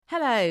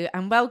Hello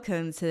and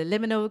welcome to the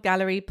Liminal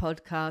Gallery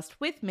podcast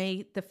with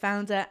me, the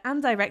founder and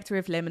director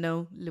of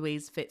Liminal,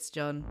 Louise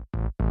Fitzjohn.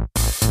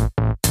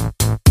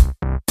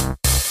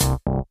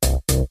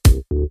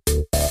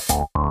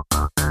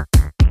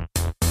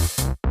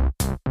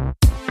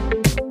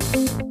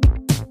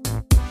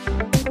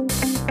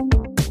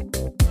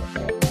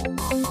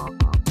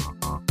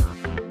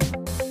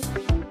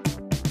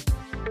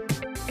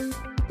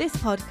 This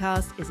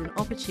podcast is an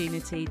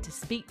opportunity to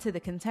speak to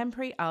the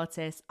contemporary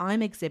artists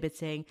I'm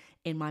exhibiting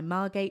in my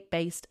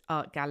Margate-based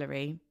art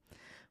gallery.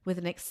 With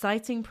an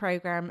exciting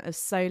programme of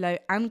solo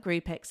and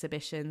group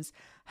exhibitions,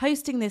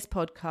 hosting this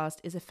podcast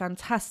is a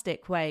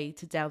fantastic way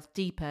to delve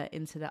deeper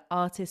into the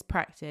artist's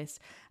practice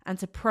and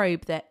to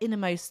probe their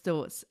innermost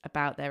thoughts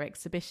about their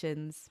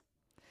exhibitions.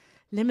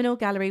 Liminal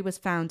Gallery was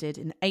founded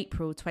in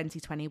April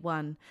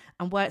 2021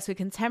 and works with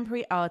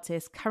contemporary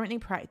artists currently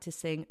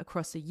practising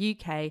across the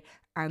UK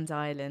and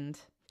Ireland,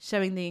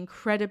 showing the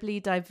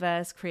incredibly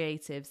diverse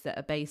creatives that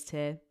are based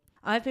here.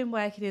 I've been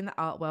working in the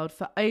art world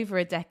for over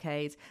a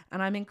decade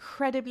and I'm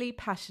incredibly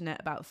passionate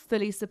about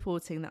fully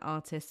supporting the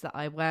artists that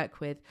I work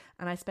with,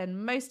 and I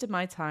spend most of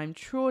my time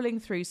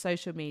trawling through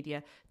social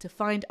media to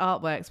find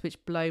artworks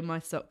which blow my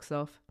socks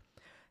off.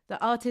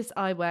 The artists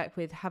I work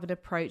with have an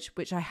approach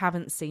which I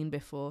haven't seen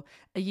before,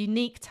 a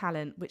unique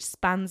talent which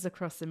spans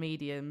across the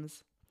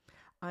mediums.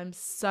 I'm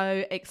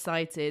so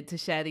excited to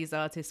share these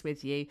artists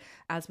with you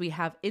as we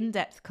have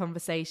in-depth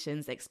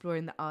conversations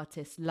exploring the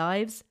artists'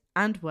 lives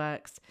and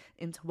works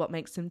into what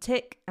makes them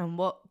tick and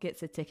what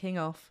gets a ticking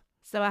off.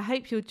 So I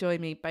hope you'll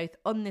join me both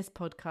on this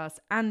podcast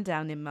and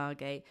down in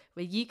Margate,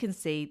 where you can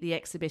see the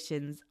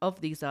exhibitions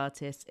of these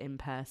artists in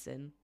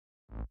person.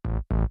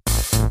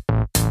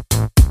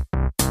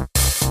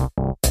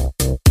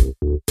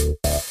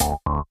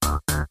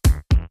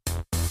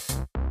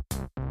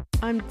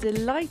 I'm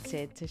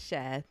delighted to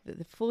share that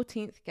the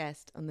 14th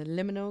guest on the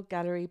Liminal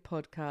Gallery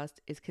podcast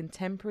is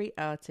contemporary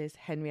artist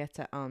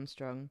Henrietta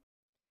Armstrong.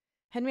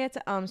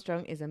 Henrietta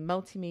Armstrong is a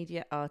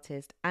multimedia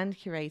artist and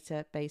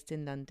curator based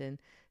in London,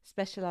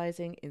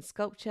 specialising in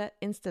sculpture,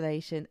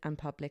 installation and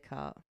public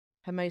art.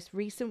 Her most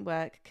recent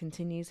work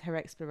continues her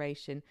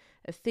exploration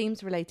of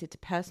themes related to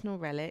personal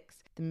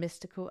relics, the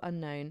mystical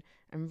unknown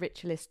and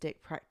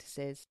ritualistic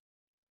practices.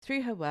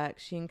 Through her work,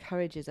 she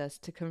encourages us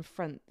to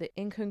confront the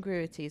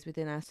incongruities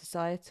within our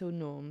societal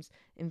norms,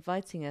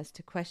 inviting us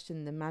to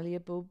question the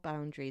malleable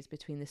boundaries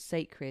between the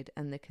sacred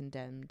and the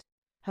condemned.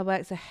 Her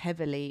works are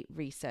heavily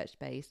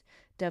research-based,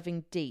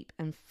 delving deep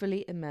and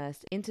fully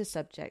immersed into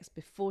subjects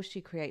before she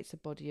creates a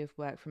body of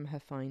work from her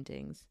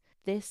findings.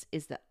 This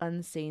is the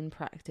unseen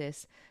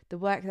practice, the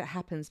work that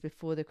happens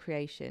before the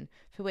creation,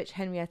 for which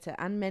Henrietta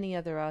and many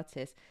other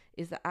artists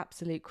is the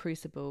absolute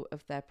crucible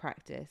of their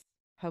practice.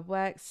 Her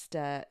works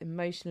stir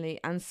emotionally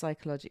and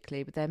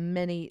psychologically with their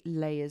many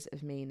layers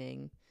of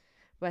meaning.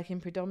 Working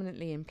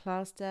predominantly in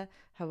plaster,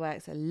 her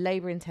works are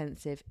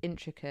labour-intensive,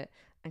 intricate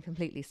and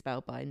completely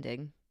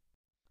spellbinding.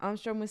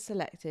 Armstrong was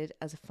selected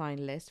as a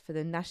finalist for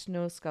the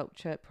National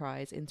Sculpture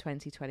Prize in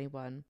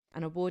 2021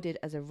 and awarded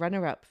as a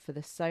runner-up for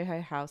the Soho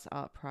House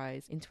Art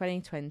Prize in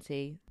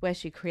 2020, where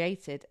she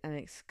created an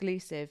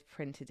exclusive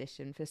print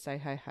edition for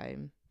Soho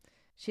Home.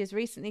 She has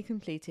recently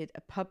completed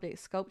a public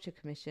sculpture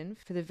commission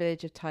for the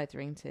village of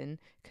Tytherington,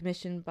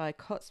 commissioned by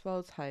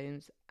Cotswolds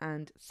Homes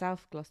and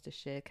South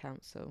Gloucestershire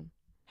Council.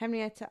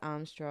 Henrietta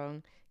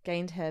Armstrong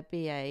gained her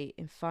BA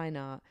in Fine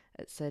Art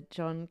at Sir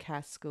John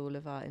Cass School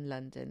of Art in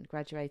London,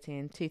 graduating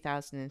in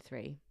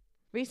 2003.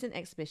 Recent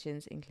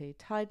exhibitions include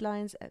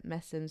Tidelines at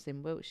Messams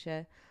in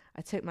Wiltshire,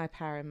 I Took My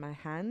Power in My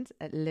Hand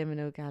at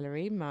Liminal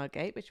Gallery,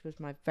 Margate, which was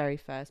my very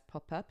first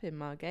pop-up in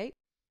Margate,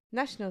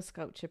 National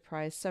Sculpture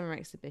Prize Summer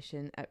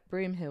Exhibition at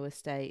Broomhill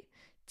Estate,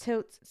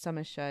 Tilt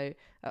Summer Show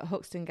at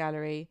Hoxton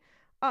Gallery,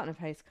 Art and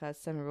Postcards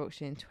Summer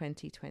Auction in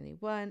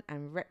 2021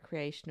 and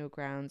Recreational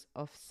Grounds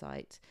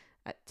Off-Site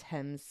at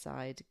Thames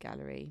Side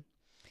Gallery.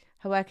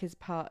 Her work is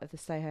part of the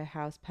Soho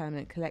House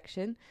Permanent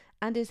Collection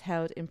and is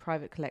held in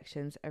private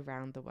collections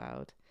around the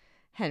world.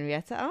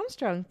 Henrietta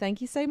Armstrong, thank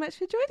you so much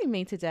for joining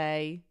me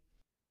today.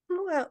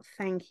 Well,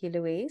 thank you,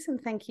 Louise,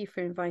 and thank you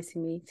for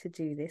inviting me to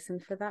do this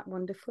and for that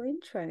wonderful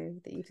intro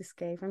that you just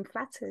gave. I'm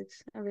flattered.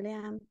 I really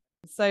am.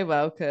 So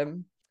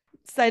welcome.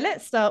 So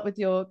let's start with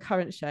your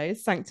current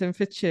shows, Sanctum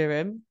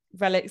Futurum,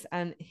 Relics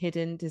and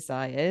Hidden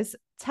Desires.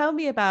 Tell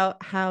me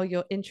about how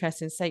your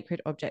interest in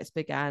sacred objects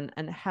began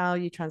and how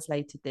you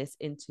translated this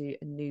into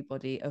a new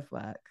body of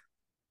work.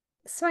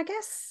 So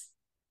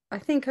I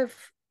think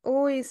I've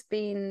always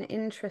been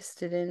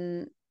interested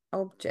in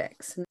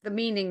objects and the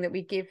meaning that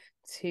we give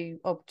to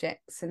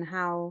objects and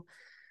how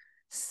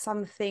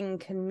something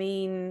can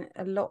mean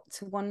a lot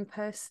to one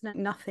person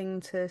and nothing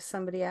to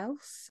somebody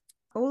else.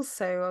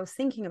 Also, I was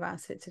thinking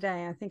about it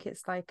today. I think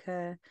it's like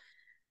an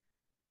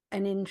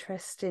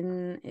interest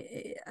in,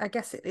 I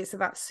guess it's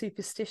about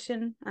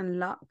superstition and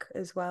luck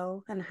as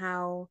well, and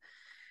how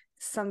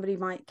somebody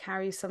might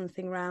carry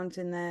something around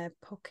in their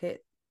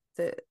pocket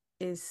that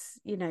is,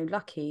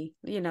 lucky.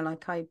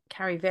 Like I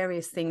carry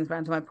various things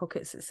around in my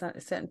pockets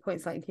at certain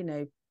points, like,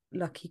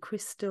 lucky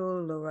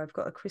crystal, or I've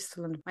got a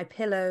crystal under my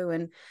pillow,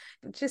 and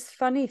just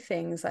funny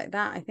things like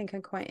that. I think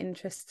I'm quite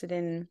interested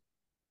in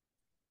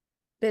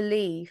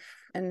belief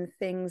and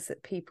things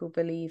that people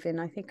believe in.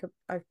 I think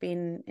I've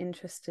been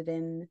interested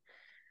in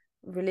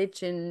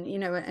religion,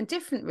 and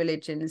different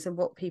religions and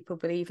what people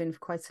believe in for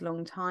quite a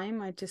long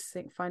time. I just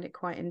find it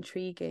quite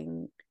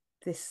intriguing,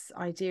 this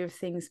idea of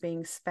things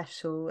being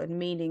special and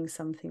meaning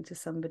something to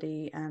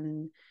somebody,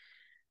 and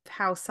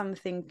how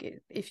something,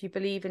 if you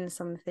believe in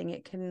something,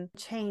 it can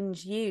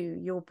change you.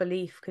 Your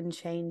belief can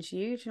change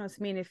you. Do you know what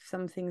I mean? If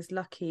something's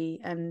lucky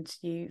and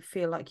you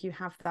feel like you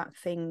have that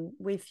thing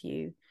with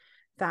you,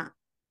 that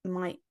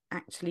might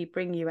actually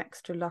bring you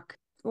extra luck.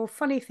 Or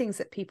funny things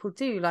that people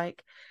do,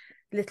 like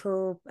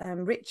little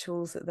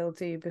rituals that they'll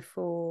do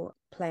before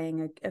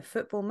playing a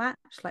football match.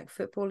 Like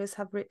footballers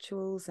have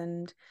rituals,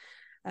 and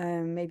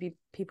maybe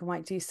people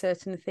might do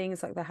certain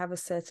things, like they have a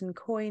certain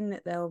coin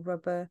that they'll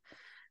rub a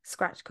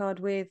scratch card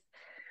with.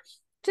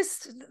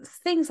 Just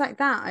things like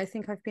that I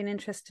think I've been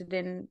interested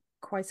in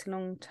quite a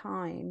long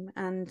time.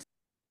 And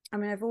I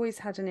mean, I've always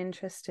had an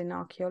interest in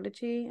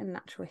archaeology and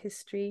natural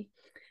history.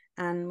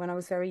 And when I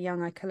was very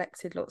young, I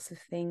collected lots of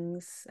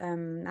things,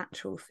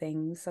 natural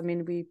things. I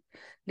mean, we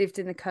lived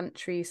in the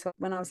country, so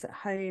when I was at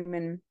home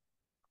and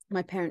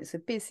my parents were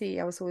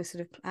busy, I was always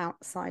sort of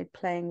outside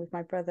playing with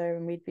my brother,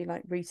 and we'd be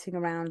like rooting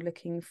around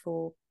looking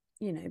for,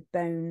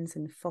 bones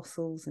and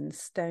fossils and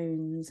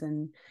stones.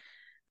 And,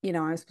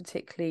 I was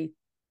particularly,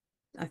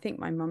 I think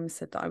my mum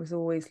said that I was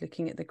always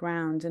looking at the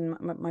ground, and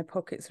my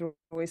pockets were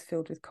always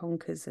filled with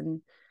conkers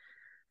and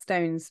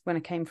stones when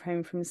I came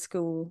home from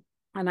school.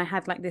 And I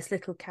had like this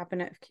little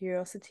cabinet of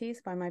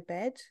curiosities by my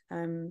bed,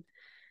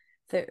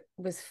 that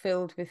was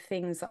filled with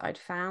things that I'd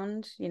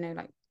found,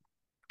 like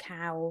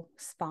cow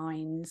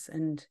spines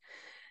and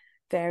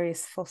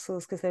various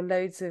fossils, because there were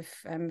loads of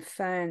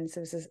ferns.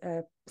 There was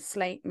a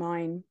slate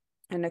mine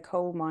and a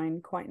coal mine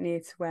quite near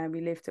to where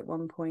we lived at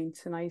one point,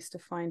 and I used to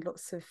find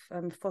lots of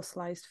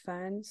fossilized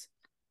ferns,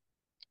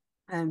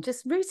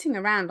 just rooting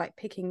around, like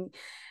picking.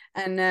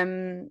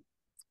 And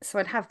so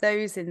I'd have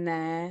those in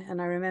there.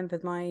 And I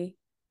remembered my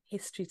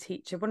history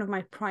teacher, one of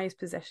my prized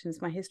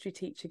possessions, my history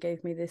teacher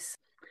gave me this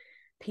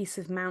piece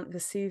of Mount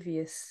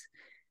Vesuvius,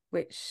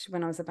 which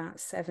when I was about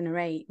 7 or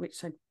 8,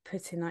 which I'd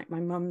put in like my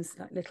mum's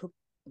like little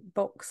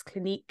box,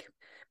 Clinique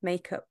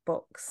makeup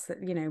box, that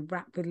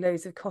wrapped with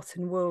loads of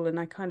cotton wool, and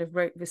I kind of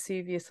wrote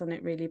Vesuvius on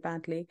it really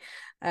badly,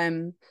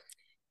 and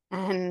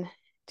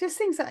just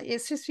things like,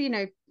 it's just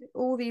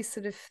all these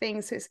sort of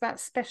things. So it's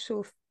about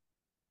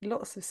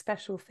lots of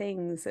special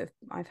things that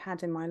I've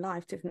had in my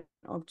life, different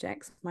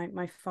objects.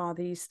 My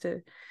father used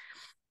to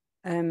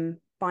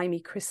buy me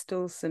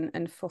crystals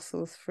and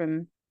fossils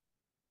from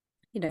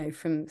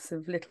sort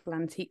of little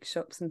antique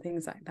shops and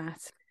things like that.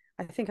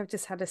 I think I've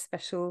just had a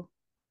special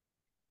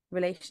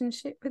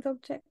relationship with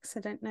objects. I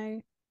don't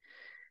know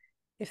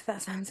if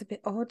that sounds a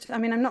bit odd. I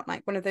mean, I'm not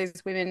like one of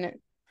those women that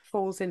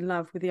falls in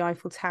love with the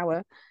Eiffel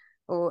Tower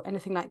or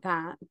anything like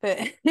that, but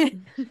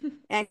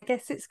I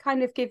guess it's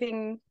kind of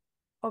giving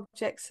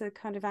objects a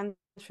kind of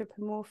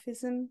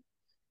anthropomorphism.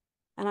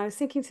 And I was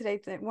thinking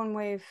today that one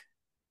way of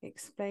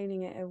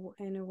explaining it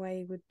in a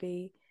way would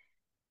be,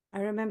 I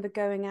remember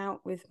going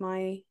out with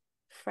my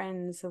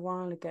friends a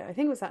while ago. I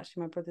think it was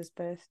actually my brother's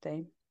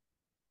birthday.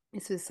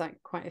 This was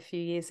like quite a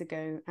few years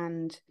ago,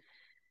 and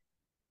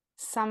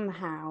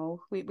somehow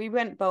we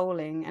went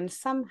bowling, and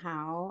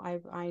somehow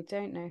I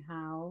don't know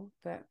how,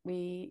 but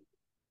we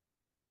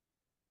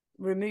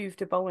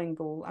removed a bowling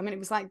ball. I mean, it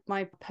was like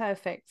my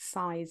perfect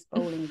size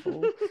bowling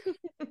ball,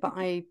 but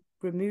I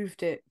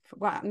removed it.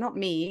 Well, not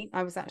me,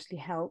 I was actually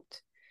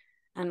helped,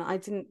 and I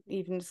didn't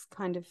even just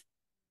kind of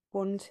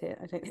want it,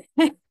 I don't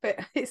think. But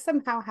it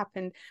somehow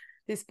happened.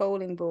 This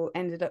bowling ball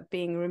ended up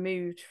being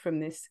removed from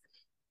this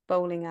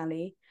bowling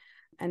alley,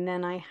 and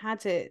then I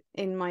had it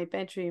in my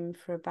bedroom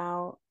for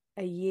about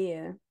a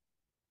year.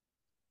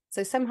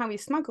 So somehow we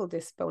smuggled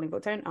this bowling ball,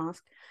 don't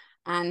ask,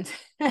 and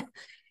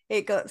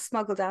it got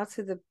smuggled out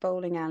of the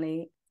bowling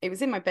alley. It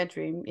was in my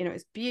bedroom, it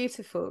was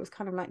beautiful. It was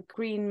kind of like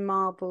green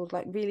marbled,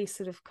 like really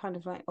sort of kind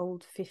of like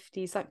old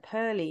 50s, like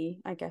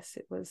pearly, I guess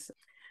it was.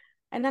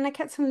 And then I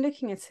kept on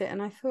looking at it,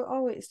 and I thought,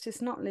 oh, it's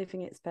just not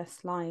living its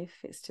best life.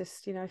 It's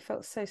just, I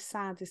felt so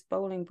sad this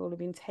bowling ball had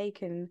been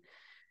taken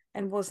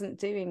and wasn't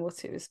doing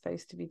what it was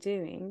supposed to be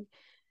doing.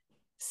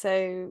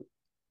 So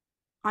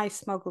I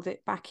smuggled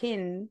it back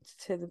in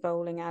to the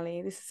bowling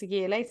alley. This is a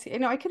year later.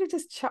 I could have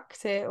just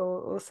chucked it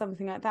or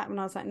something like that. And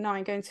I was like, no,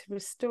 I'm going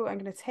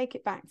to take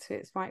it back to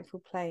its rightful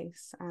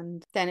place,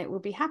 and then it will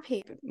be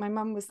happy. But my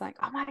mum was like,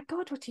 oh my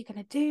God, what are you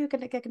going to do?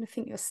 They're going to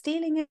think you're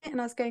stealing it. And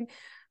I was going,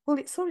 well,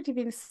 it's already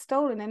been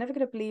stolen. They're never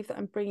going to believe that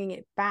I'm bringing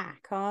it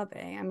back, are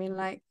they? I mean,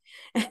 like,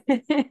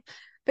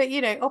 but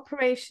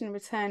Operation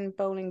Return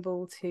Bowling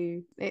Ball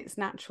to its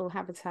natural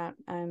habitat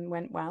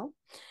went well.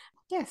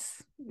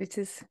 Yes, it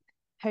is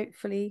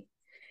hopefully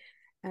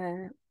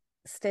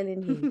still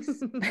in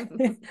use.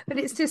 But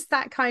it's just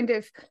that kind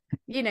of,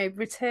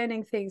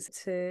 returning things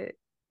to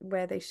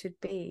where they should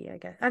be, I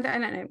guess. I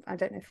don't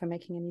know if I'm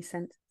making any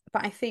sense.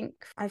 But I think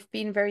I've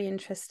been very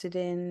interested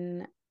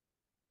in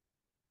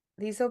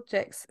these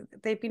objects.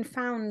 They've been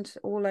found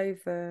all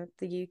over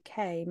the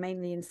UK,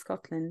 mainly in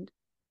Scotland,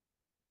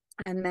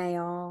 and they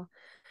are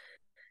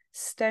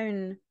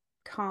stone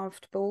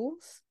carved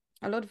balls.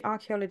 A lot of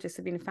archaeologists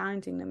have been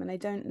finding them and they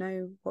don't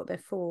know what they're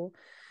for.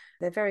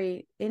 They're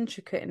very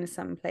intricate in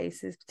some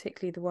places,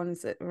 particularly the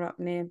ones that are up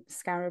near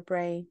Skara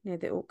Brae, near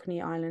the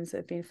Orkney Islands, that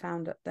have been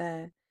found up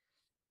there.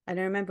 And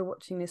I remember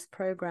watching this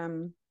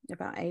program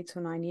about 8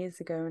 or 9 years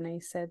ago, and they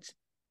said,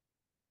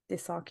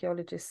 this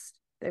archaeologist,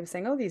 they were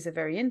saying, oh, these are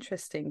very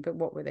interesting, but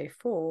what were they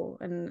for?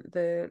 And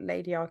the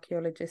lady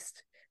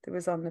archaeologist that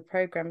was on the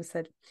program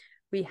said,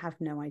 we have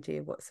no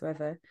idea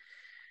whatsoever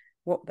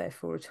what they're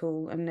for at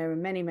all. And there are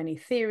many, many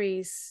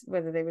theories,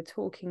 whether they were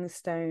talking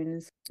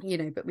stones,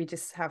 but we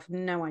just have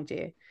no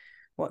idea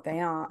what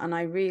they are. And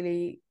I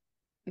really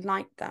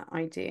like that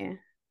idea.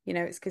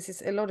 It's because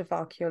it's a lot of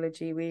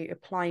archaeology. We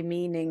apply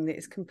meaning that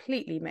is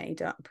completely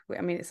made up.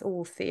 I mean, it's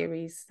all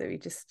theories that we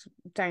just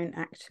don't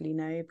actually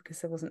know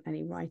because there wasn't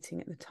any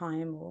writing at the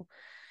time.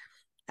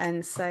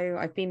 And so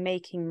I've been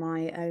making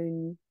my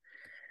own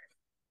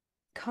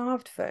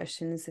carved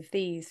versions of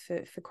these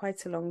for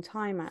quite a long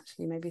time,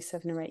 actually, maybe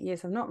 7 or 8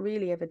 years. I've not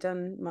really ever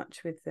done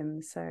much with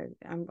them, so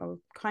I'm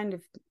kind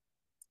of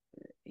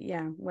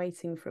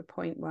waiting for a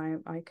point where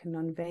I can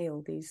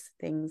unveil these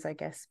things, I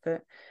guess.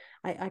 But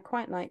I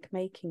quite like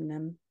making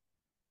them.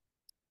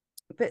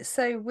 But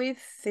so with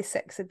this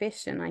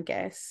exhibition, I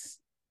guess,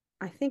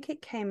 I think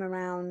it came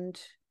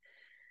around,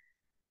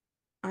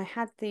 I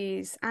had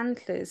these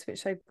antlers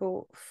which I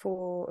bought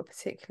for a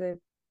particular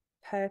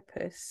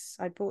purpose.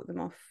 I bought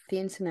them off the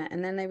internet,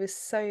 and then they were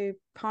so,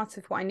 part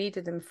of what I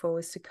needed them for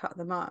was to cut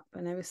them up,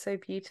 and they were so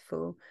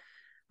beautiful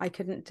I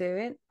couldn't do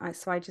it.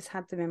 So I just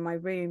had them in my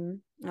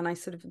room, and I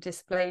sort of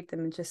displayed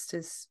them just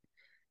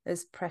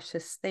as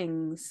precious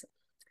things.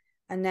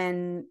 And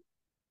then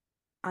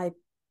I've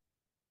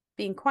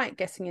been quite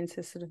getting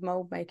into sort of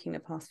mold making the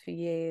past few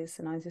years,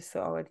 and I just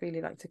thought, oh, I'd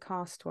really like to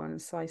cast one.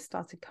 So I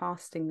started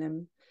casting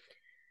them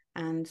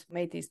and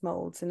made these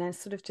molds, and then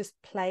sort of just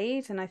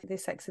played. And I think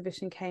this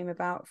exhibition came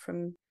about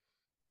from,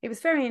 it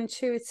was very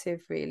intuitive,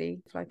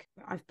 really. Like,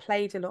 I've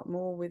played a lot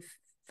more with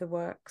the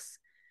works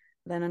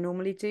than I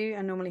normally do.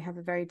 I normally have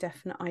a very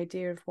definite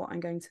idea of what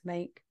I'm going to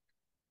make,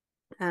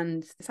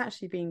 and it's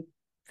actually been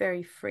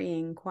very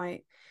freeing,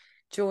 quite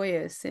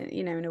joyous,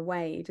 in a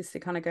way, just to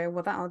kind of go,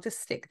 well, I'll just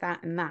stick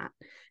that and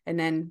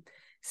then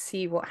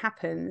see what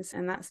happens.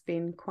 And that's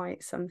been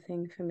quite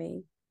something for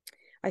me.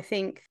 I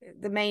think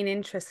the main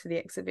interest for the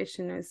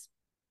exhibition is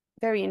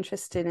very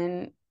interested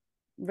in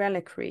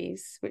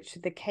reliquaries, which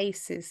are the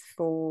cases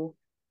for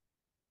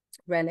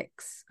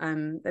relics.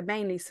 They're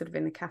mainly sort of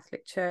in the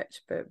Catholic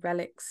Church, but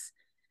relics,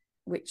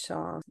 which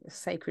are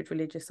sacred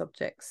religious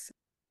objects,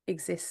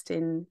 exist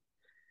in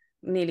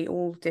nearly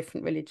all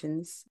different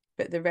religions.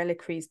 But the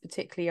reliquaries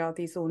particularly are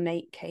these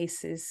ornate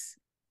cases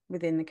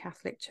within the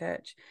Catholic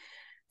Church,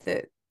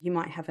 that you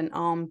might have an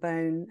arm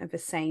bone of a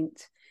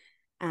saint,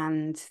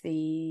 and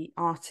the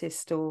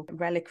artist or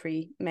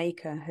reliquary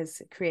maker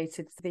has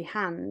created the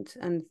hand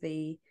and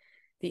the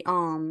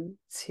arm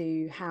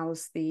to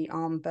house the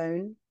arm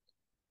bone.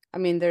 I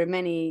mean, there are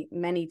many,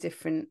 many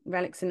different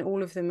relics, and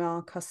all of them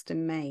are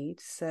custom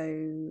made. So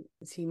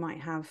you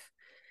might have,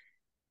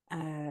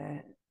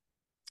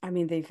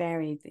 they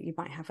vary. You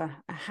might have a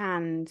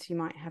hand, you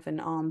might have an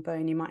arm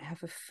bone, you might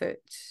have a foot.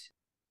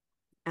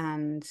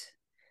 And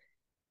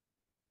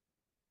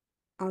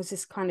I was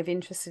just kind of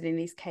interested in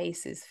these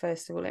cases,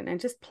 first of all, and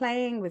just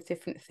playing with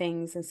different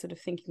things and sort of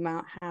thinking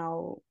about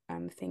how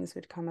things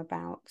would come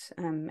about,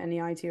 and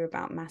the idea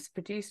about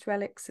mass-produced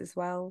relics as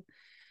well.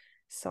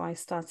 So I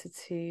started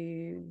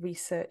to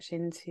research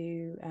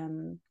into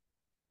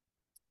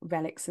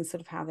relics and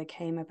sort of how they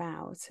came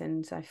about.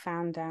 And I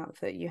found out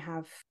that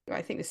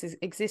I think this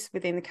exists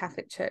within the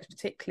Catholic Church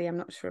particularly, I'm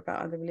not sure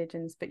about other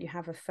religions, but you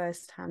have a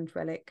first-hand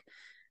relic,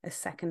 a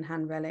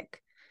second-hand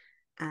relic,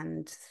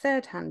 and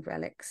third-hand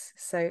relics.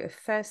 So a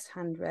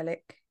first-hand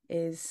relic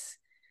is,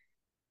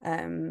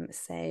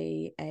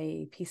 say,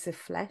 a piece of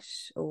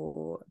flesh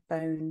or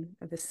bone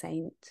of a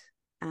saint,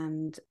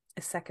 and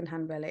a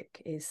second-hand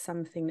relic is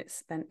something that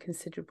spent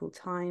considerable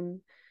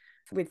time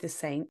with the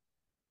saint.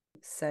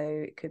 So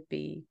it could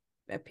be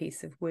a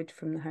piece of wood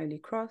from the Holy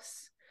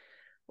Cross,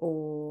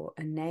 or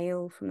a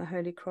nail from the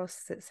Holy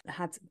Cross that's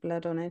had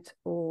blood on it,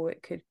 or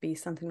it could be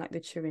something like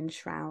the Turin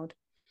Shroud.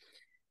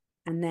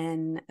 And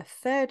then a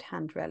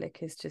third-hand relic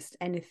is just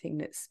anything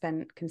that's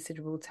spent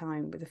considerable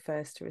time with a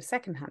first or a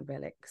second-hand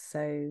relic.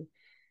 So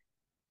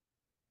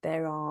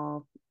there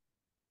are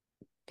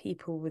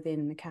people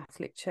within the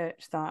Catholic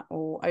Church that,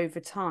 or over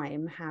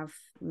time, have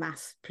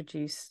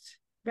mass-produced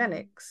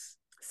relics.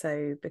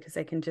 So because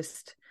they can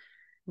just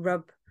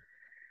rub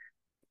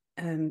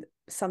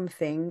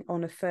something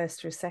on a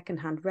first or a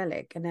second-hand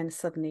relic, and then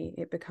suddenly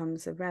it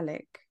becomes a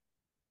relic.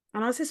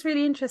 And I was just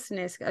really interested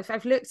in this.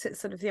 I've looked at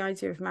sort of the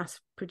idea of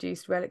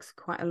mass-produced relics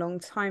for quite a long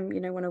time.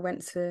 When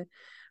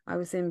I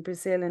was in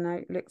Brazil, and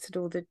I looked at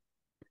all the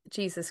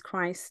Jesus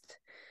Christ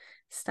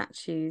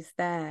statues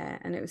there,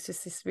 and it was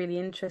just this really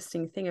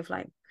interesting thing of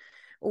like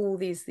all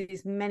these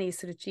many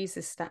sort of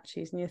Jesus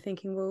statues, and you're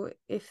thinking, well,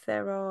 if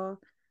there are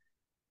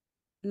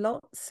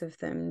lots of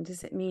them,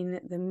 does it mean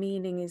that the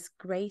meaning is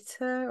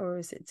greater, or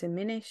is it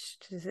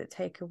diminished? Does it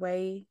take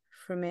away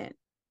from it?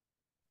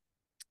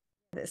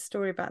 There's a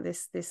story about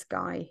this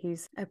guy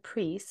who's a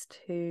priest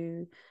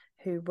who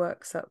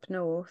works up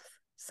north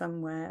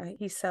somewhere.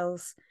 He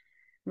sells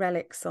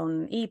relics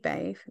on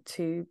eBay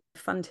to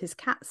fund his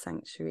cat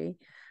sanctuary.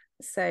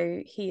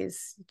 So he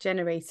is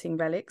generating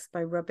relics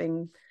by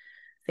rubbing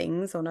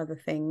things on other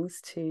things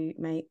to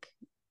make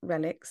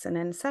relics and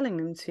then selling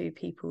them to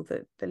people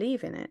that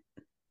believe in it,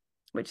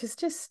 which is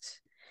just,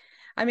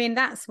 I mean,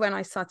 that's when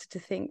I started to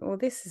think, well,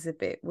 this is a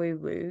bit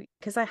woo-woo,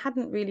 because I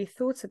hadn't really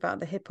thought about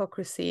the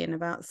hypocrisy and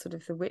about sort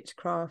of the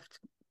witchcraft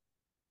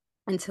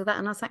until that.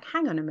 And I was like,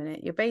 hang on a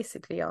minute, you're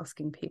basically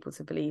asking people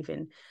to believe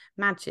in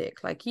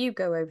magic. Like, you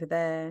go over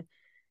there,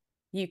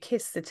 you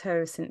kiss the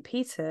toe of St.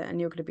 Peter and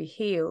you're going to be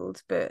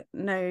healed. But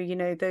no, you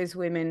know, those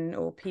women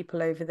or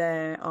people over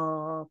there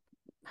are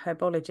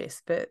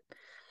herbologists, but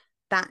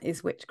that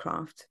is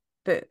witchcraft.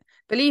 But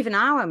believe in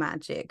our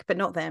magic, but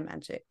not their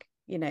magic.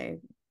 You know,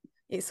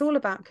 it's all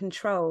about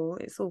control.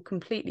 It's all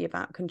completely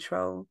about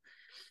control.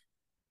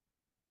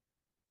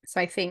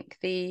 So I think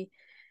the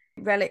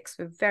relics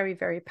were very,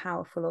 very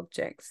powerful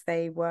objects.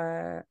 They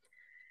were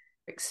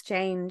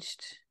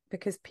exchanged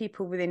because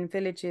people within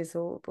villages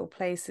or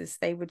places,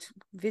 they would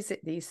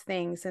visit these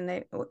things, and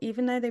they, or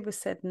even though they were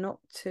said not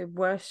to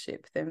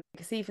worship them,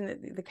 because even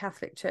the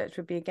Catholic Church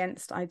would be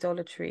against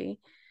idolatry,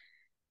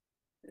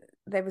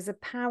 there was a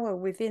power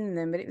within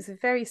them, but it was a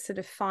very sort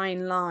of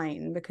fine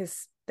line,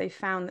 because they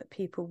found that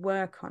people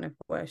were kind of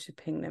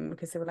worshipping them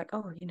because they were like,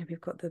 oh, you know, we've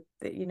got the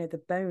you know,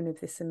 the bone of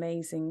this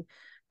amazing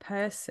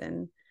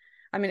person.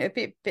 I mean, a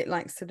bit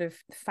like sort of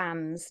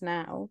fans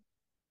now,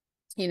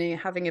 you know,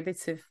 having a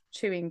bit of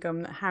chewing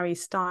gum that Harry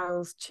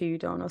Styles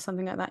chewed on or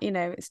something like that. You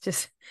know, it's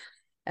just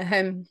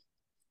yeah,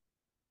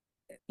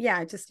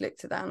 I just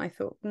looked at that and I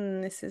thought,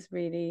 this is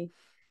really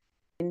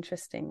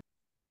interesting.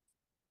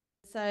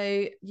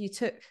 So you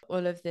took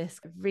all of this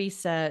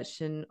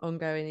research and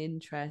ongoing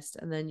interest,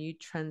 and then you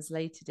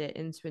translated it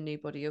into a new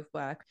body of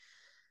work.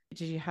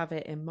 Did you have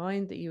it in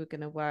mind that you were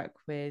going to work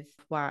with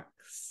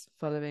wax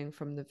following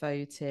from the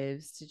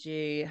votives? Did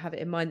you have it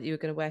in mind that you were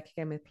going to work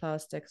again with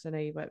plaster? Because I know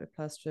you worked with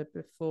plaster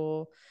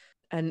before.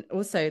 And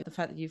also the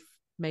fact that you've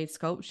made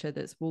sculpture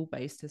that's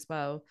wall-based as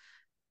well.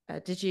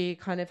 Did you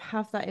kind of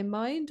have that in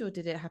mind, or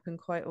did it happen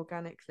quite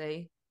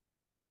organically?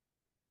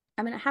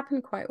 I mean, it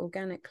happened quite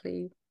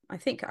organically. I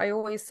think I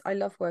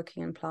love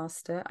working in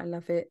plaster. I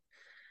love it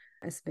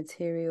as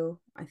material.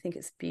 I think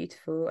it's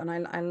beautiful, and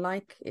I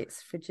like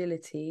its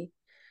fragility.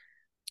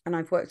 And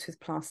I've worked with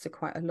plaster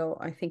quite a lot.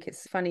 I think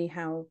it's funny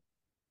how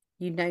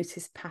you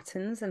notice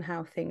patterns and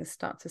how things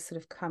start to sort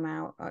of come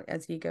out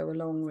as you go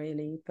along,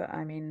 really. But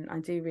I mean, I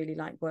do really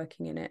like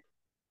working in it.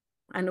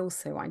 And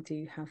also I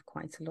do have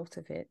quite a lot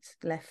of it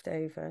left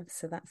over.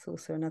 So that's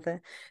also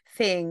another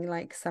thing.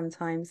 Like,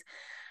 sometimes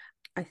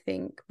I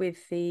think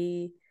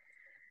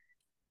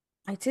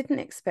I didn't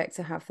expect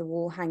to have the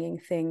wall hanging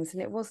things,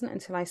 and it wasn't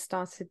until I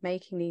started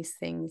making these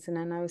things, and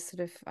then I was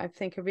sort of, I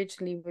think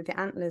originally with the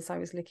antlers I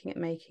was looking at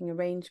making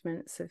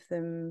arrangements of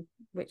them,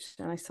 which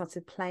I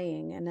started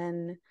playing, and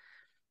then,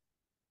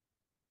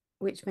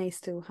 which may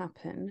still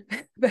happen,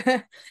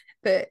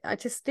 but I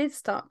just did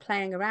start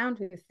playing around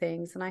with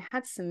things, and I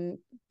had some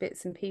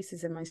bits and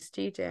pieces in my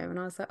studio, and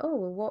I was like, oh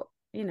well, what,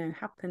 you know,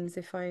 happens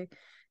if I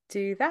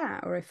do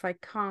that, or if I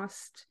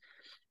cast,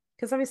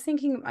 because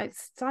I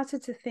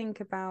started to think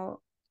about,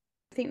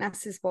 I think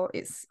that is what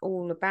it's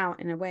all about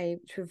in a way,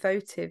 which were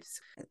votives.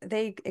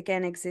 They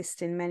again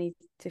exist in many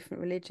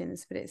different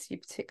religions, but you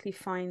particularly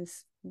find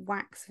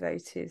wax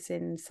votives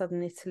in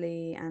southern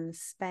Italy and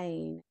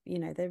Spain. You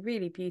know, they're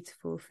really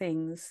beautiful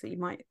things that you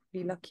might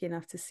be lucky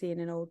enough to see in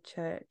an old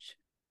church.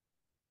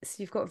 So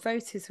you've got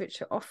votives,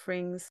 which are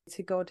offerings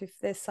to God if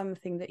there's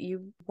something that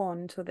you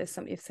want, or there's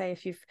something, say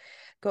if you've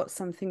got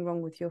something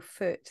wrong with your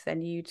foot,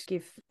 then you'd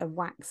give a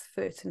wax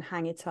foot and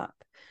hang it up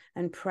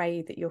and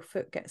pray that your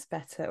foot gets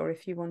better. Or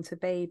if you want a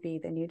baby,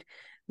 then you'd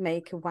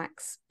make a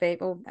wax baby.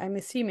 Or I'm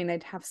assuming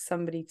they'd have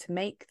somebody to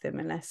make them,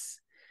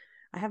 unless,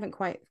 I haven't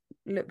quite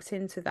looked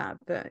into that,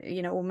 but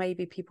you know, or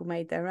maybe people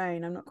made their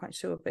own, I'm not quite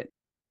sure, but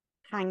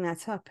hang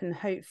that up and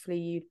hopefully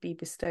you'd be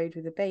bestowed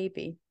with a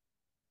baby.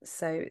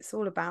 So it's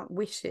all about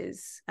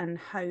wishes and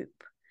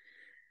hope,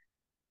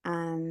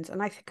 and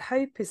I think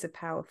hope is a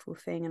powerful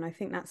thing, and I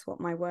think that's what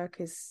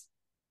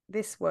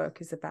this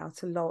work is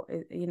about a lot,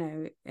 you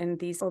know, and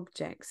these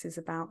objects is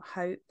about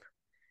hope,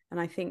 and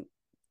I think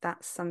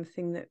that's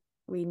something that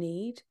we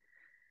need.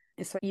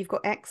 And so you've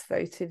got ex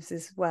votives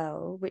as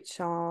well, which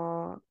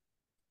are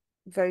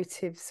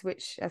votives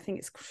which I think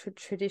it's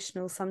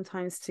traditional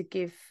sometimes to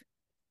give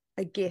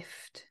a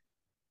gift,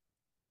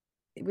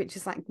 which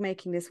is like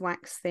making this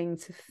wax thing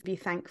to be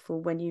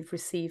thankful when you've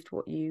received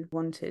what you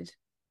wanted.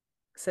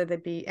 So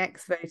there'd be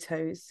ex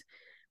votos,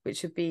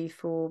 which would be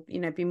for, you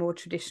know, be more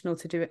traditional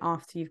to do it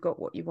after you've got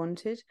what you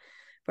wanted.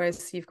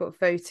 Whereas you've got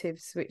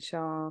votives, which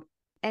are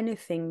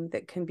anything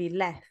that can be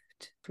left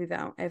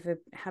without ever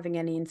having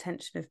any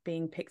intention of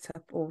being picked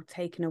up or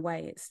taken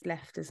away. It's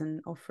left as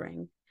an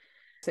offering.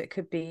 So it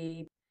could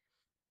be,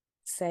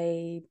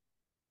 say,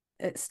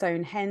 at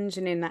Stonehenge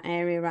and in that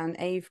area around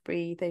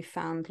Avebury, they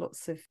found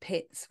lots of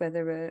pits where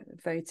there are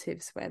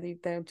votives, where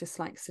they're just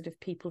like sort of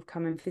people have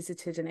come and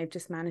visited and they've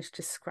just managed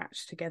to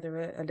scratch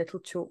together a little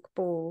chalk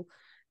ball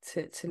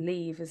to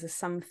leave as a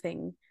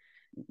something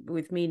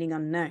with meaning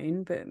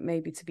unknown, but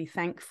maybe to be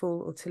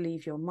thankful or to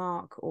leave your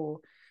mark, or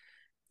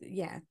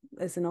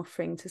as an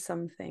offering to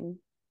something.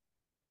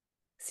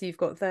 So you've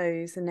got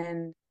those, and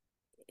then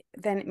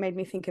it made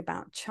me think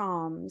about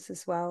charms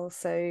as well.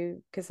 So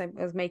because I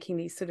was making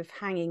these sort of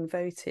hanging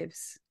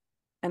votives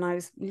and I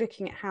was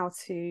looking at how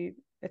to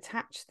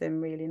attach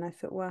them really, and I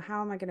thought, well,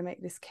 how am I going to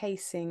make this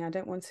casing? I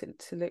don't want it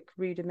to look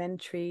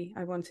rudimentary.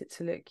 I want it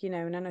to look,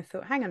 and then I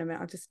thought, hang on a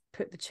minute, I'll just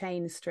put the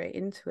chain straight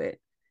into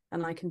it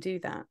and I can do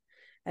that,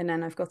 and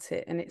then I've got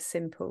it and it's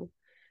simple.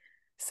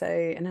 So,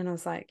 and then I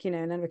was like, and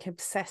then I became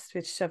obsessed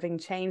with shoving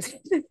chains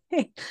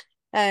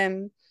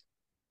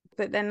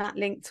but then that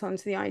linked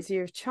onto the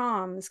idea of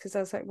charms, because I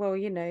was like, well,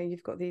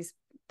 you've got these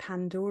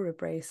Pandora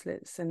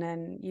bracelets, and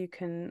then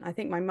I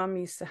think my mum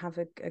used to have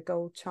a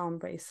gold charm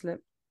bracelet,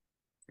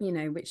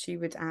 which you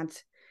would add.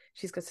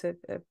 She's got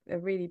a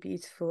really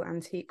beautiful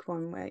antique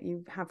one where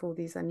you have all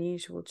these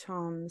unusual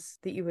charms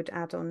that you would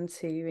add on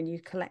to, and you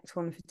collect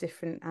one for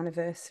different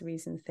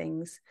anniversaries and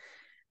things.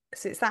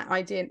 So it's that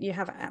idea. You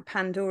have a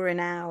Pandora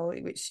now,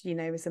 which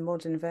is a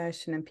modern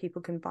version, and people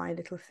can buy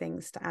little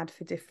things to add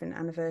for different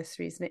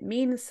anniversaries, and it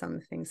means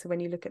something. So when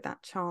you look at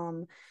that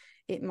charm,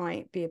 it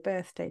might be a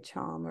birthday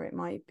charm, or it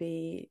might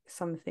be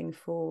something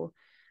for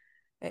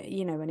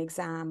an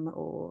exam,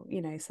 or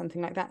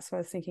something like that. So I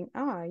was thinking,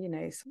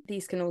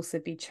 these can also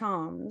be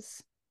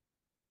charms.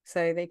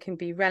 So they can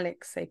be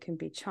relics, they can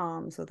be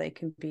charms, or they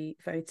can be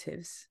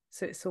votives.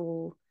 So it's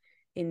all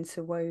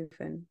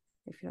interwoven,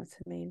 if you know what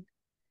I mean.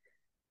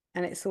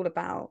 And it's all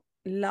about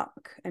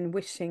luck and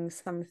wishing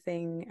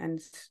something,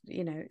 and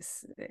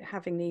it's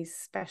having these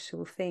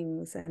special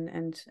things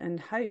and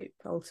hope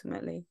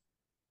ultimately.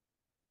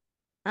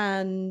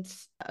 And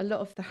a lot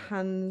of the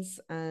hands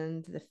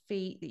and the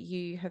feet that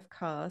you have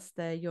cast,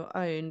 they're your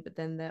own, but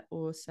then they're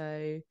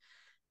also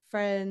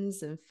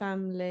friends and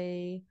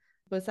family.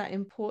 Was that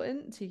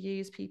important to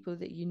use people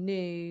that you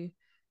knew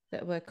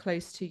that were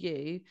close to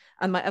you?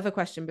 And my other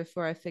question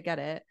before I forget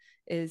it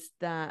is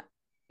that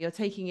you're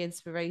taking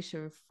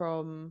inspiration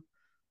from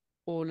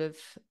all of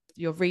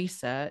your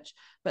research,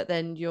 but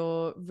then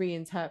you're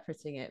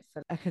reinterpreting it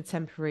for a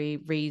contemporary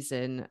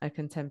reason, a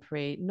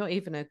contemporary, not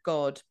even a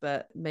god,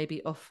 but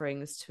maybe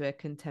offerings to a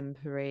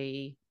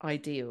contemporary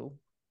ideal.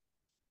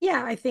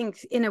 Yeah, I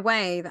think in a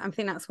way that I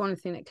think that's one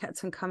thing that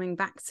kept on coming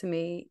back to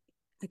me.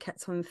 I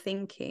kept on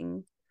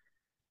thinking,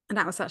 and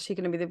that was actually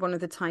going to be one of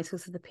the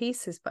titles of the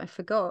pieces, but I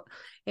forgot.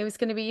 It was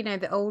going to be,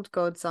 the old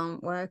gods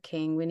aren't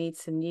working. We need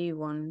some new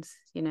ones,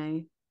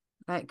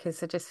 like,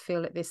 because I just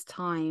feel at this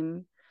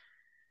time,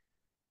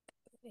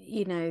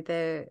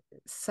 there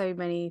so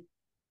many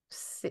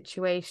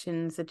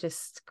situations are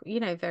just,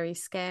 very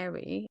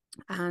scary.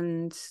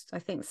 And I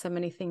think so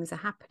many things are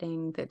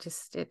happening that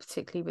just,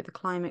 particularly with the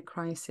climate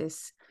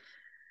crisis,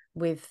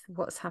 with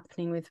what's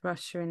happening with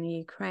Russia and the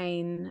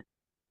Ukraine,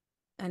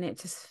 and it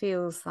just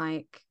feels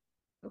like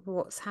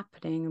what's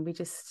happening, and we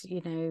just,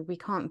 we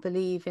can't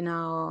believe in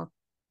our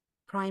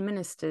prime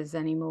ministers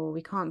anymore,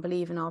 we can't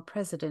believe in our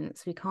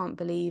presidents, we can't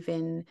believe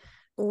in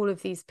all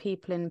of these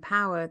people in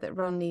power that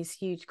run these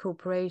huge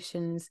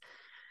corporations,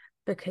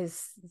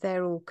 because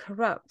they're all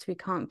corrupt. We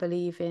can't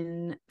believe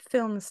in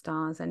film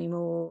stars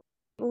anymore.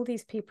 All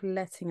these people are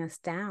letting us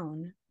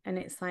down, and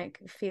it's like,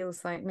 it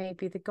feels like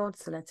maybe the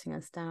gods are letting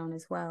us down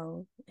as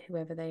well,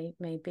 whoever they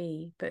may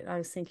be. But I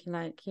was thinking,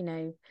 like,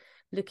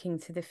 looking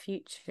to the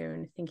future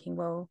and thinking,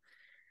 well,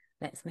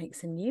 let's make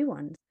some new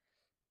ones.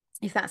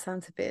 If that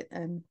sounds a bit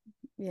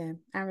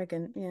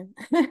arrogant,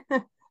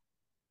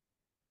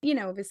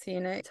 obviously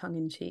in a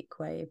tongue-in-cheek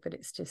way, but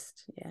it's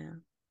just,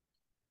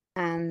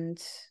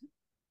 and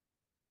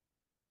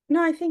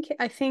no, I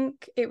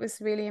think it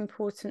was really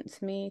important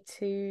to me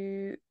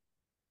to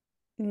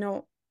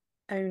not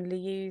only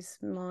use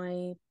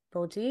my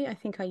body. I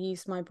think I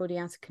used my body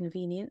out of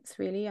convenience,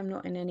 really. I'm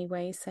not in any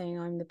way saying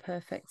I'm the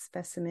perfect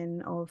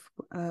specimen of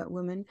a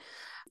woman.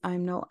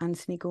 I'm not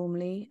Anthony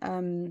Gormley.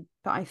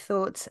 But I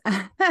thought,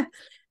 but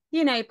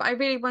I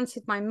really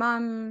wanted my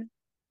mum,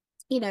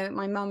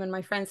 my mum and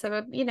my friends. There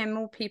were,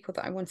 more people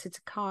that I wanted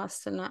to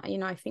cast. And,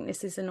 I think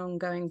this is an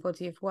ongoing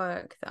body of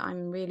work that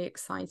I'm really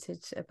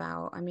excited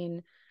about. I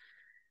mean,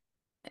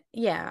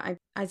 I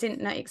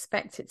didn't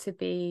expect it to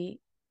be,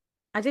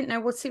 I didn't know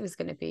what it was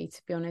going to be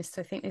honest.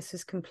 I think this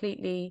was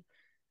completely,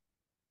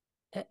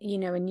 a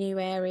new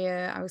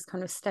area. I was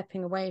kind of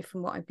stepping away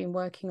from what I've been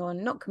working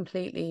on, not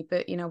completely,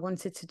 but, I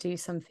wanted to do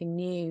something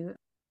new.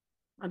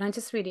 And I'm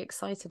just really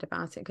excited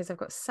about it because I've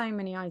got so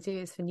many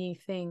ideas for new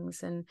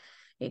things, and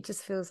it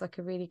just feels like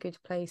a really good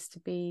place to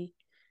be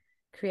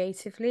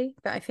creatively.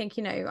 But I think,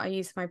 I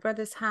used my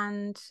brother's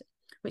hand,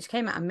 which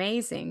came out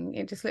amazing.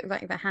 It just looked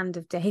like the hand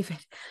of David.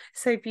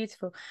 So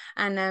beautiful.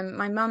 And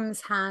my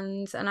mum's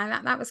hand, and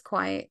that was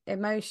quite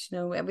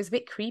emotional. It was a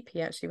bit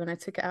creepy actually when I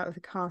took it out of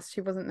the cast.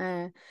 She wasn't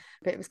there,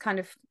 but it was kind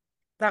of,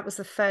 that was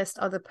the first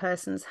other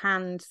person's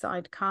hand that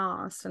I'd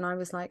cast, and I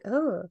was like,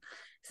 oh,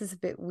 this is a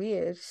bit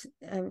weird.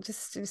 It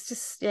was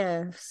just,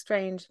 yeah,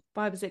 strange.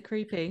 Why was it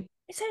creepy?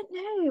 I don't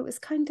know. It was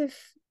kind of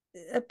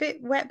a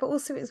bit wet, but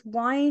also it was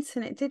white,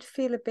 and it did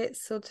feel a bit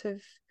sort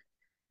of,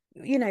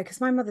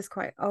 because my mother's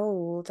quite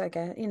old, I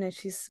guess.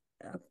 She's,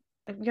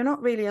 you're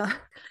not really,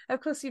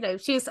 of course,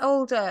 she's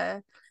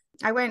older.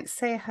 I won't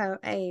say her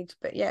age,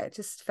 but yeah, it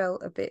just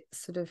felt a bit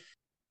sort of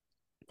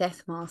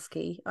death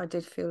masky. I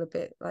did feel a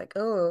bit like,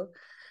 oh,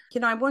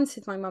 I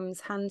wanted my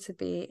mum's hand to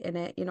be in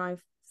it.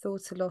 I've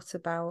thought a lot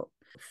about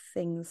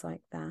things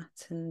like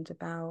that, and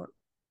about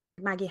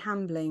Maggie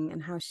Hambling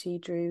and how she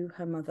drew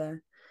her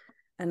mother.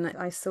 And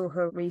I saw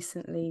her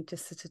recently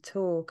just at a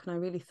talk, and I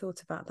really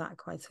thought about that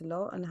quite a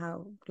lot and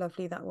how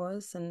lovely that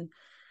was. And,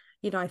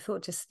 I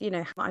thought just,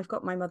 I've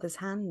got my mother's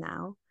hand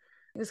now.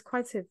 It was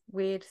quite a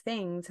weird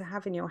thing to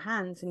have in your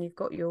hands, and you've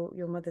got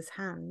your mother's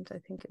hand. I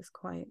think it was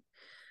quite,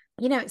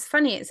 it's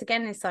funny.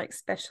 It's like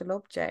special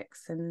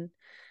objects. And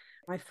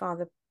my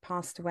father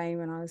passed away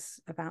when I was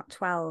about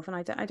 12, and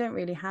I don't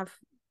really have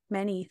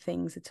many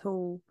things at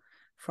all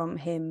from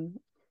him.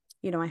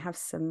 I have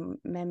some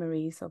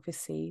memories,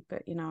 obviously,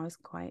 but, I was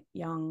quite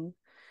young.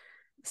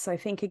 So I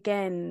think,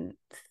 again,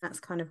 that's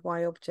kind of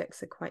why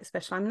objects are quite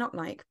special. I'm not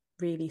like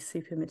really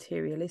super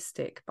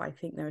materialistic, but I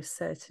think there are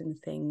certain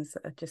things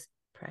that are just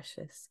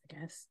precious, I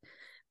guess.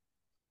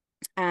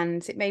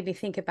 And it made me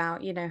think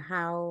about,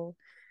 how,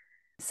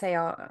 say,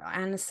 our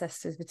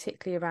ancestors,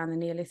 particularly around the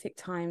Neolithic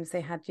times,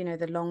 they had,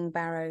 the long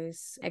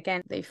barrows.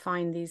 Again, they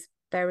find these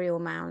burial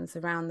mounds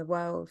around the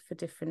world for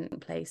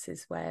different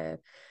places where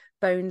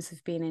bones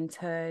have been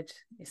interred.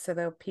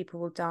 So people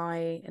will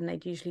die, and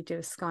they'd usually do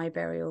a sky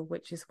burial,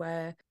 which is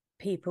where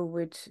people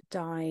would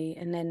die,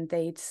 and then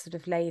they'd sort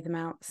of lay them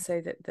out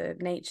so that the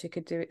nature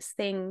could do its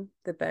thing,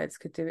 the birds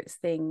could do its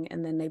thing,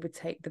 and then they would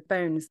take the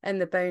bones, and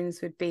the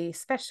bones would be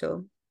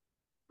special.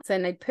 So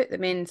then they'd put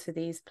them into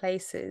these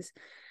places.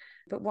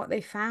 But what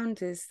they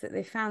found is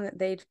that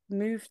they'd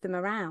moved them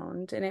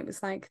around, and it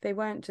was like they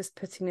weren't just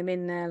putting them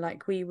in there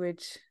like we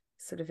would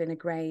sort of in a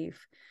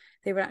grave.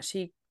 They were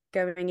actually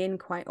going in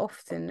quite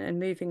often and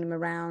moving them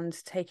around,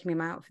 taking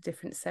them out for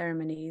different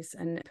ceremonies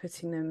and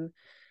putting them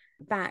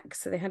back.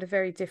 So they had a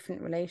very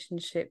different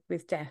relationship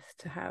with death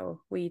to how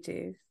we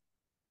do.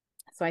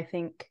 So I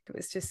think it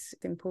was just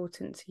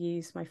important to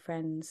use my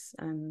friends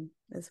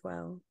as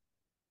well.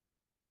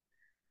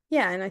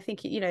 Yeah, and I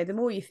think, the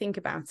more you think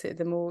about it,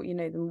 the more,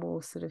 the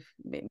more sort of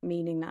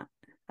meaning that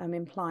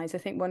implies. I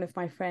think one of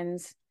my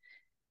friends,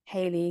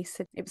 Haley,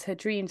 said it was her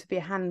dream to be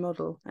a hand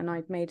model, and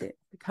I'd made it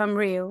become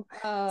real.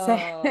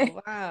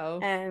 Oh, wow.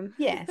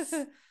 Yes, What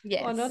an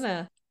yes.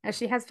 honor. And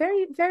she has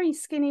very, very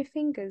skinny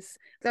fingers.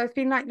 So I've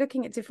been like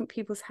looking at different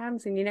people's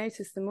hands, and you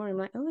notice the more I'm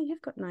like, oh,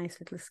 you've got nice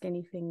little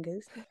skinny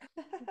fingers.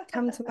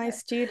 Come to my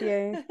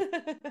studio.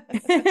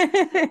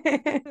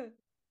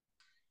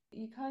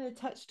 You kind of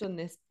touched on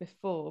this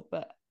before,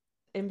 but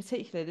in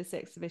particular, this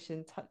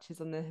exhibition touches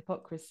on the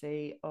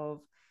hypocrisy of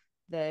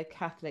the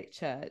Catholic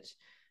Church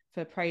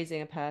for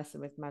praising a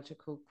person with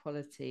magical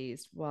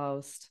qualities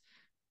whilst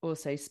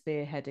also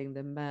spearheading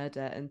the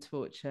murder and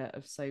torture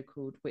of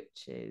so-called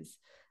witches.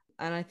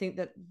 And I think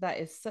that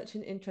is such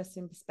an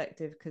interesting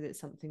perspective, because it's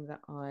something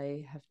that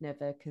I have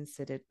never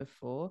considered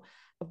before.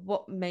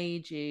 What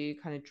made you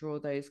kind of draw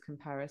those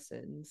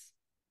comparisons?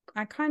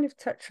 I kind of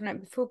touched on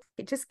it before.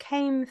 It just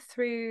came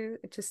through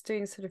just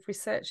doing sort of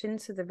research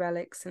into the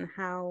relics, and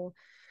how,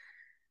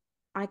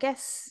 I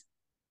guess,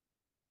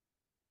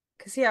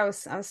 because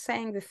I was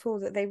saying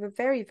before that they were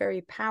very,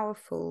 very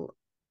powerful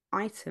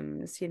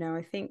items.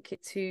 I think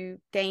to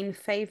gain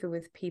favor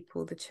with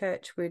people, the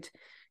church would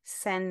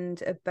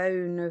send a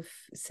bone of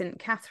St.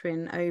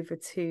 Catherine over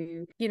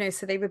to,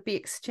 so they would be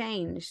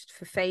exchanged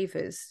for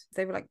favors.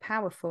 They were like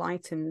powerful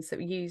items that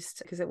were used,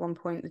 because at one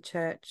point the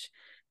church,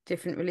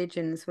 different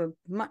religions were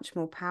much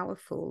more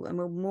powerful, and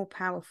were more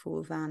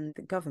powerful than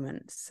the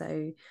government.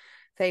 So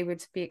they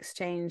would be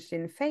exchanged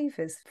in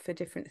favors for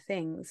different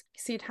things.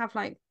 So you'd have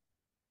like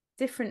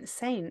different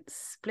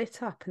saints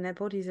split up, and their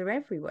bodies are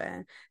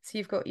everywhere. So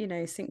you've got,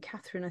 St.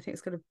 Catherine, I think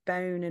it's got a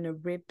bone and a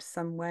rib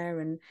somewhere,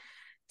 and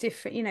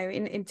different,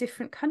 in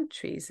different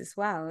countries as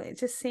well. It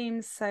just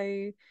seems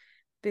so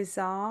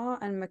bizarre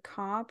and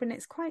macabre, and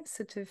it's quite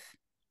sort of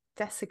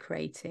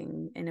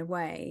desecrating in a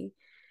way.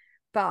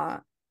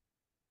 But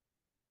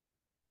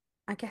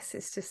I guess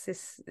it's just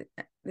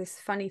this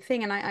funny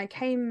thing. And I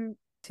came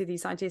to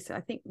these ideas,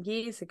 I think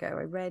years ago.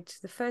 I read,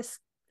 the first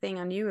thing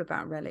I knew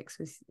about relics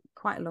was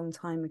quite a long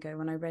time ago,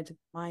 when I read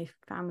My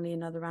Family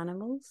and Other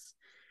Animals.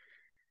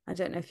 I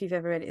don't know if you've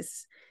ever read it.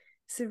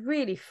 It's a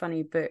really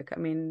funny book. I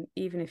mean,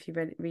 even if you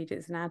read it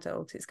as an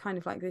adult, it's kind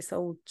of like this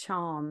old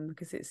charm,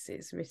 because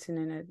it's written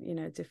in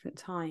a different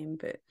time,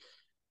 but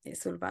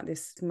it's all about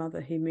this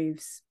mother who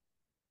moves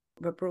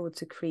abroad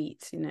to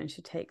Crete, and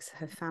she takes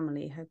her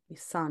family, her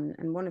son,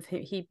 and one of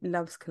him, he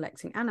loves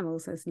collecting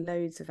animals. There's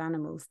loads of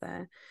animals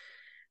there.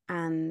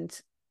 And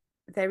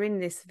they're in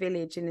this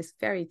village in this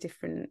very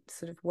different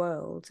sort of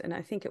world. And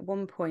I think at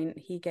one point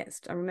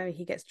I remember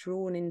he gets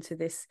drawn into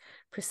this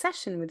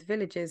procession with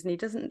villagers, and he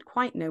doesn't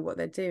quite know what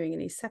they're doing,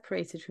 and he's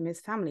separated from his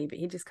family, but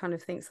he just kind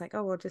of thinks like,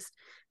 oh, I'll just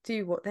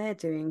do what they're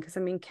doing, because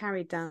I'm being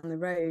carried down the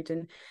road.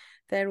 And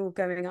they're all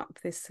going up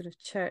this sort of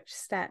church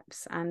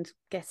steps and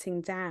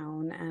getting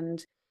down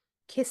and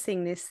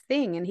kissing this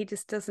thing, and he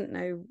just doesn't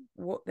know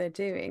what they're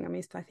doing. I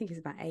mean, I think he's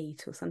about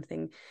 8 or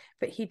something,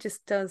 but he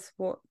just does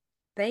what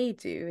they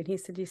do. And he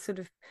said he sort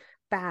of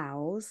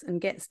bows and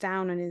gets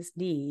down on his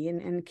knee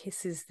and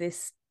kisses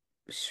this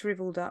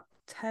shriveled up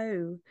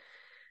toe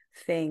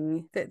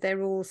thing that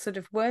they're all sort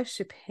of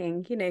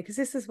worshipping, because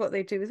this is what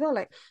they do as well,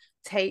 like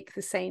take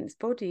the saints'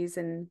 bodies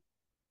and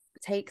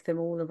take them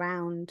all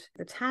around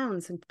the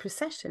towns and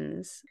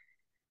processions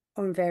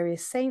on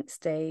various saints'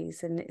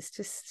 days. And it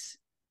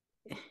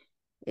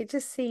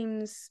just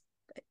seems,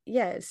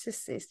 yeah, it's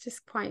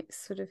just quite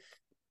sort of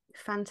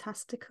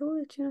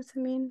fantastical, do you know what I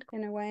mean,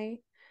 in a way.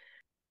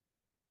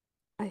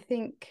 I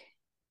think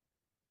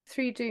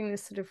through doing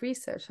this sort of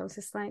research, I was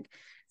just like,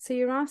 so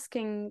you're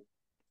asking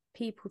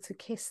people to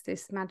kiss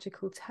this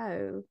magical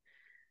toe,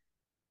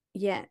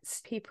 yet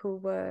people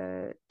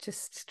were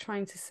just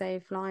trying to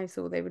save lives,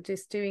 or they were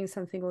just doing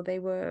something, or they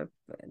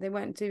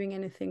weren't doing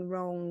anything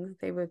wrong.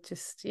 They were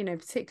just,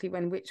 particularly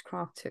when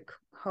witchcraft took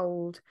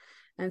hold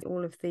and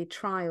all of the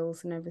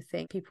trials and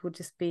everything, people would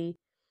just be,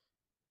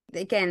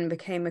 again,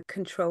 became a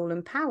control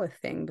and power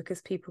thing,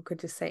 because people could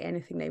just say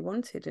anything they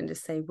wanted and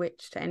just say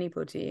witch to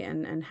anybody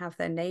and have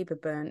their neighbor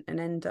burnt and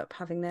end up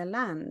having their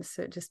land.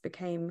 So it just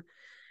became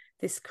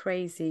this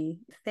crazy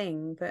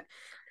thing. But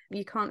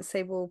you can't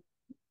say, well,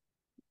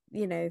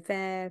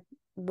 they're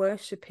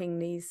worshipping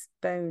these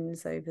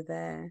bones over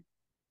there,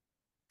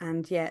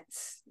 and yet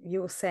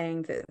you're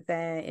saying that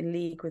they're in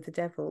league with the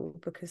devil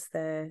because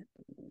they're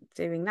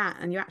doing that,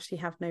 and you actually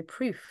have no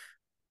proof.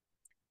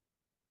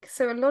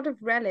 So a lot of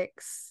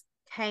relics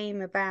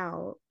came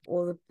about,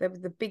 or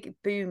the big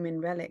boom in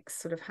relics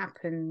sort of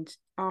happened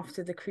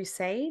after the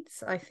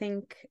Crusades. I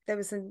think there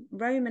was a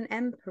Roman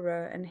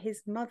emperor and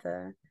his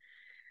mother.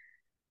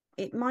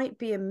 It might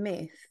be a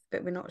myth,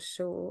 but we're not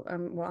sure.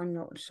 Well, I'm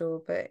not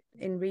sure, but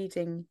in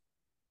reading,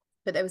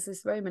 but there was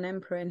this Roman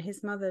emperor, and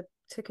his mother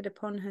took it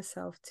upon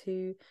herself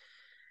to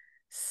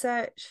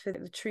search for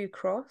the true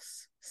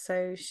cross.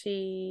 So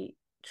she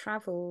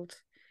traveled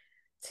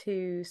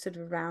to sort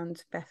of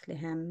around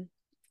Bethlehem,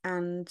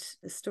 and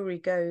the story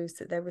goes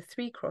that there were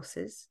 3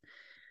 crosses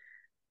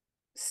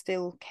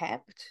still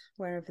kept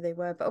wherever they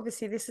were. But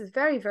obviously this is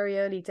very, very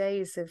early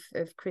days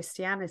of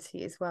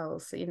Christianity as well.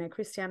 So,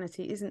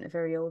 Christianity isn't a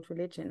very old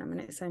religion. I mean,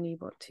 it's only,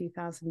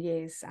 2,000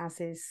 years,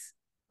 as is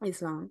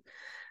Islam.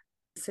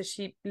 So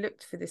she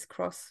looked for this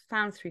cross,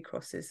 found 3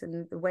 crosses,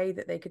 and the way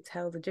that they could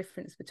tell the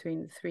difference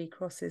between the 3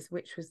 crosses,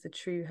 which was the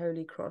true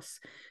holy cross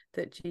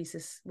that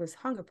Jesus was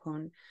hung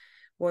upon,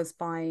 was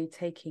by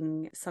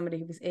taking somebody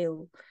who was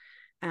ill,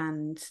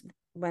 and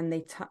when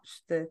they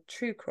touched the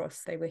true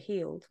cross, they were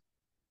healed.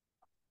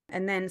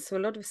 And then, so a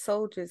lot of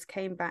soldiers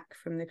came back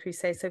from the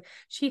Crusades. So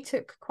she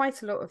took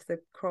quite a lot of the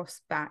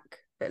cross back,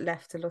 but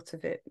left a lot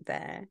of it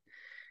there.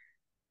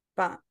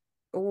 But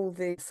all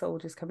the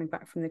soldiers coming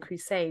back from the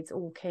Crusades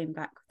all came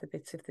back with a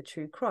bit of the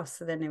true cross.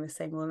 So then they were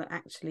saying, well,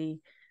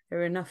 actually,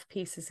 there are enough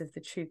pieces of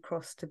the true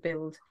cross to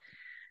build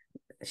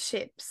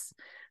ships.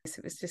 So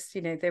it was just,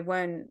 they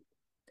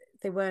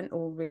weren't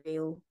all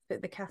real,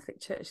 but the Catholic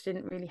Church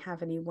didn't really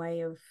have any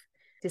way of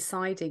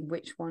deciding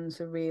which ones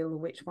were real or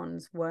which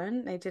ones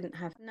weren't. They didn't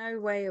have no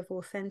way of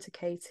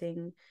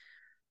authenticating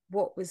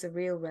what was a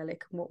real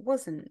relic and what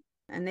wasn't.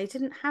 And they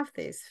didn't have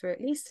this for at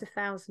least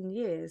 1,000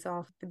 years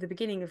after the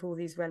beginning of all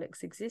these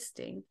relics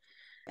existing.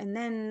 And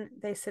then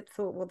they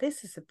thought, well,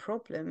 this is a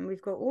problem.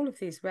 We've got all of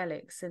these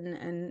relics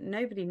and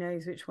nobody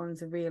knows which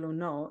ones are real or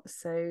not.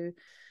 So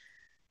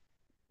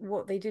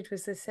what they did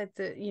was they said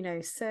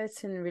that,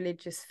 certain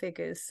religious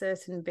figures,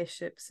 certain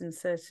bishops and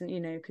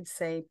certain, could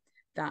say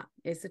that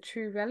is a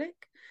true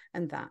relic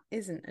and that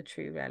isn't a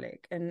true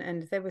relic.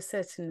 And there were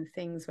certain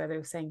things where they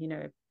were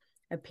saying,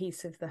 a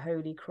piece of the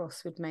Holy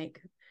Cross would make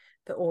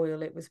the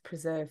oil it was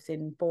preserved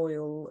in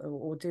boil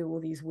or do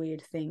all these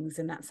weird things,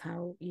 and that's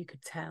how you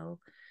could tell.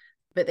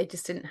 But they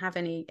just didn't have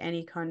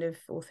any kind of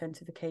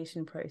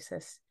authentication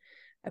process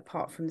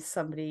apart from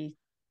somebody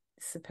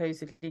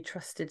supposedly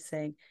trusted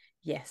saying,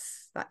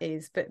 yes, that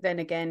is. But then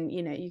again,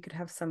 you could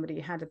have somebody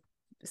who had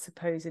a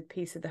supposed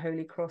piece of the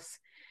Holy Cross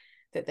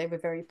that they were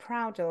very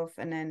proud of,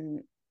 and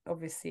then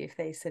obviously if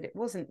they said it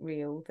wasn't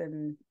real,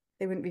 then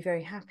they wouldn't be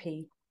very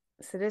happy.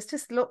 So there's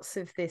just lots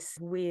of this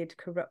weird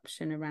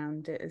corruption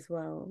around it as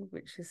well,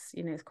 which is,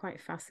 it's quite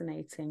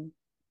fascinating.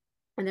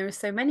 And there are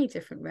so many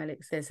different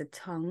relics. There's a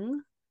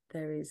tongue,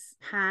 there is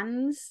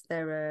hands,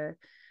 there are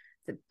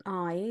the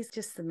eyes,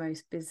 just the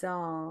most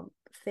bizarre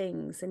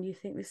things. And you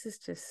think this is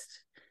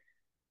just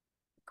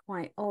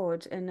quite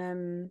odd. And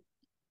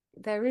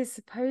There is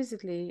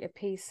supposedly a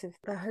piece of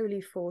the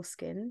holy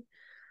foreskin,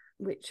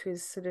 which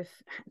was sort of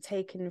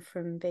taken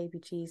from baby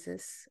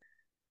Jesus.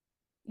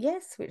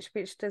 Yes,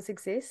 which does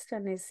exist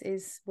and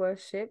is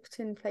worshipped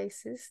in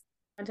places.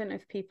 I don't know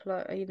if people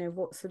are,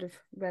 what sort of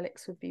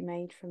relics would be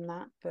made from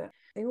that, but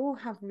they all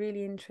have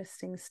really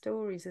interesting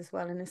stories as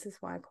well. And this is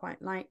why I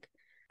quite like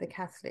the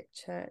Catholic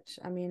Church.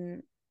 I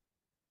mean,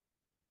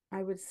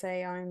 I would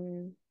say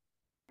I'm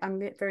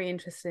very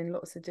interested in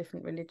lots of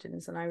different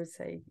religions, and I would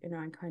say,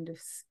 I'm kind of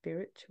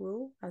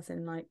spiritual, as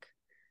in like,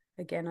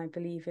 again, I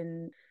believe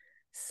in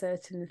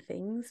certain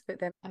things, but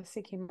then I was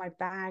thinking my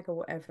bag or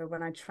whatever,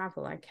 when I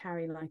travel, I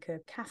carry like a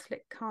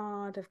Catholic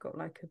card, I've got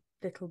like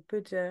a little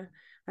Buddha,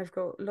 I've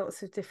got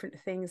lots of different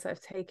things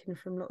I've taken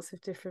from lots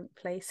of different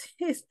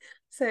places.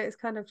 So it's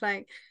kind of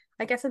like,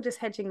 I guess I'm just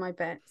hedging my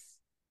bets.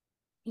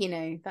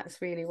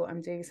 That's really what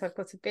I'm doing. So I've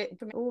got a bit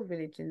from all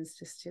religions,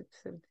 just to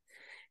sort of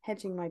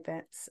hedging my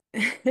bets.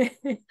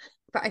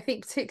 But I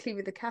think particularly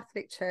with the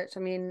Catholic Church, I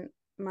mean,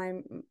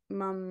 my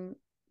mum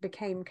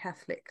became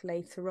Catholic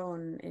later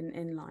on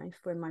in life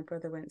when my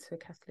brother went to a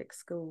Catholic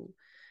school,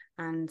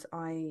 and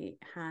I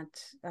had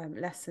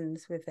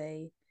lessons with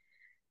a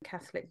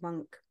Catholic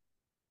monk.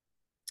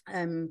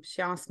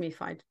 She asked me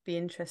if I'd be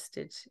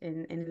interested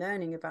in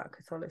learning about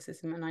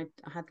Catholicism, and I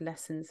had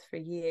lessons for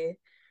a year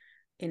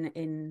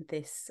in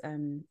this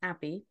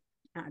abbey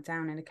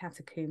down in the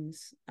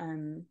catacombs,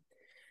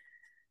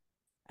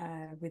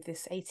 with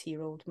this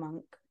 80-year-old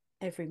monk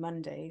every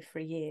Monday for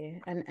a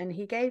year, and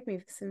he gave me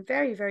some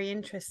very, very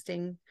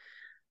interesting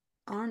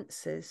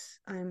answers.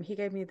 He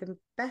gave me the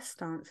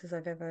best answers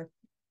I've ever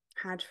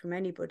had from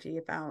anybody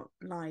about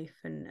life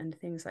and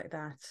things like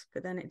that.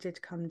 But then it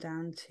did come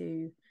down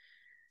to,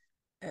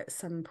 at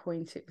some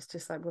point, it was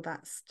just like, well,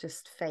 that's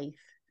just faith.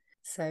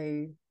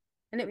 So,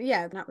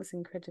 that was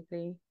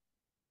incredibly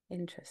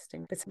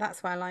interesting. But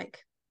that's why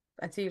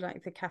I do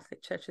like the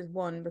Catholic Church as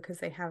one, because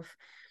they have,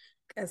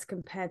 as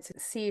compared to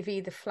C of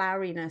E, the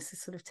floweriness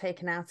is sort of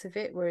taken out of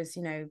it. Whereas,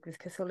 with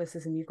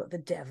Catholicism, you've got the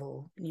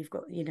devil and you've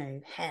got,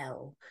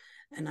 hell.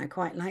 And I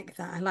quite like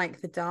that. I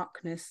like the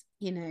darkness,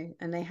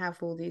 and they have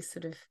all these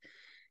sort of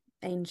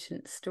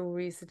ancient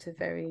stories that are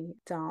very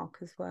dark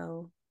as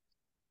well.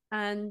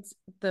 And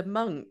the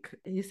monk,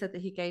 you said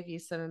that he gave you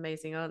some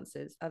amazing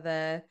answers. Are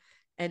there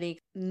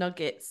any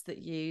nuggets that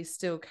you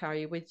still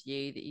carry with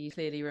you that you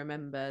clearly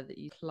remember that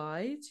you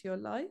applied to your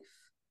life?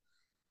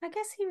 I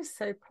guess he was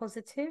so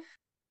positive.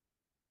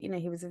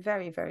 He was a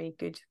very, very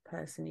good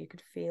person. You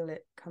could feel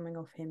it coming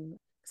off him.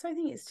 So I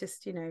think it's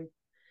just,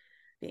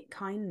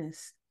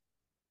 kindness,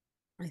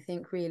 I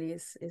think, really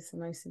is the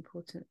most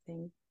important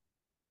thing.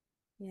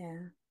 Yeah.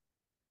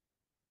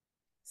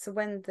 So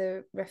when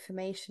the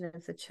Reformation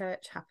of the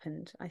church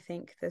happened, I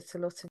think that a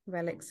lot of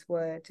relics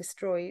were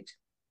destroyed.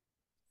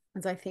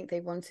 And I think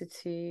they wanted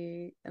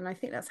to, and I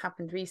think that's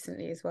happened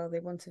recently as well, they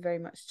want to very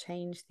much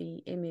change the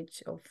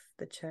image of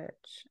the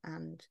church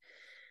and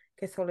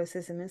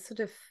Catholicism and sort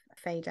of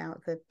fade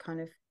out the kind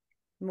of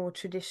more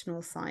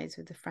traditional sides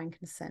with the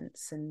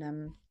frankincense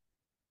and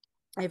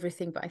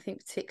everything. But I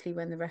think particularly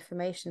when the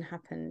Reformation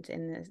happened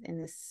in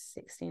the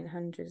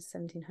 1600s,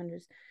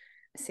 1700s,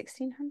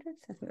 1600s,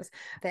 I think it was,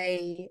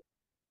 they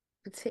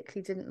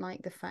particularly didn't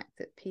like the fact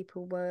that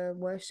people were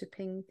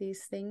worshipping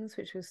these things,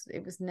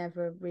 it was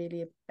never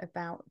really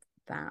about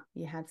that.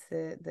 You had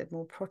the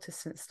more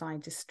Protestant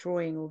side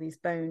destroying all these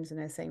bones, and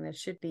they're saying there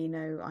should be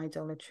no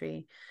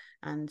idolatry,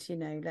 and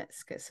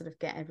let's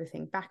get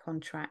everything back on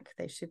track.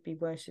 They should be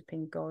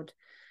worshipping God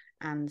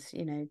and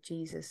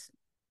Jesus.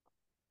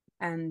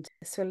 And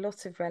so a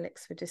lot of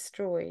relics were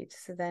destroyed.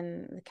 So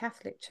then the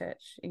Catholic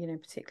Church,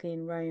 particularly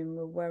in Rome,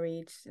 were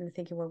worried and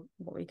thinking, well,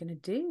 what are we going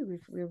to do?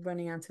 We're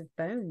running out of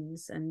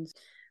bones and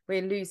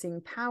we're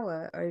losing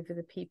power over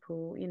the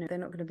people. They're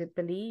not going to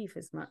believe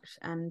as much.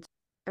 And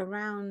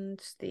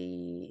around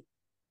the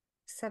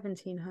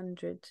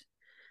 1700,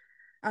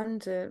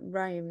 under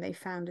Rome, they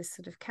found this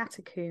sort of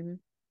catacomb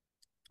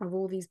of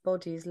all these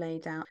bodies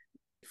laid out,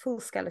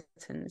 full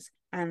skeletons,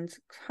 and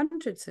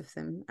hundreds of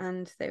them.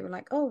 And they were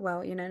like, oh,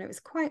 well, and it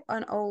was quite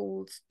an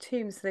old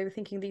tomb. So they were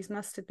thinking these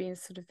must have been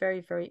sort of very,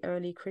 very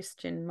early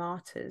Christian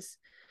martyrs.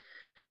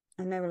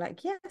 And they were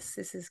like, yes,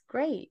 this is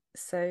great.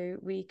 So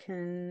we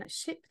can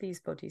ship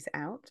these bodies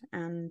out.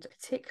 And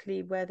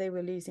particularly where they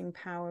were losing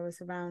power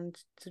was around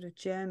sort of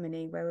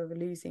Germany, where we were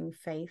losing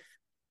faith.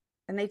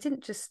 And they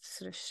didn't just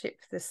sort of ship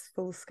this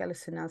full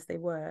skeleton as they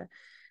were,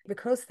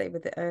 because they were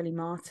the early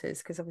martyrs,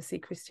 because obviously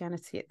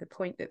Christianity, at the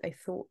point that they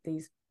thought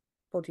these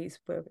bodies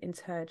were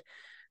interred,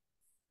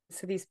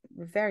 so these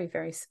were very,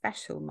 very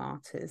special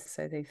martyrs,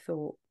 so they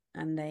thought,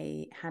 and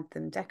they had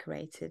them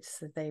decorated,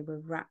 so they were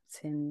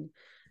wrapped in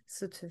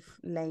sort of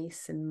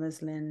lace and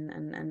muslin,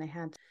 and they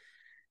had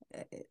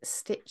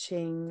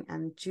stitching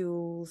and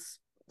jewels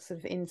sort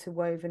of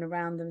interwoven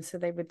around them, so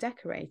they were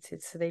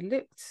decorated, so they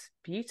looked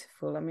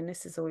beautiful. I mean,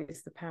 this is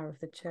always the power of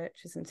the church,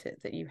 isn't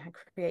it, that you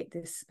create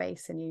this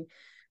space and you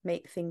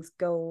make things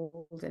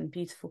gold and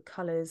beautiful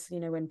colors,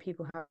 when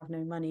people have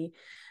no money.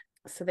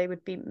 So they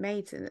would be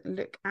made to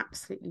look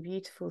absolutely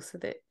beautiful, so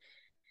that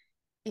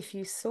if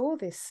you saw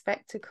this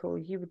spectacle,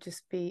 you would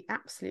just be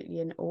absolutely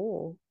in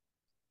awe.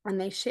 And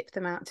they ship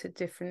them out to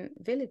different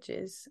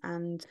villages,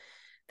 and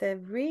they're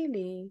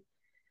really,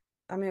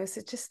 I mean,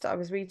 I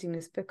was reading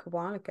this book a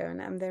while ago,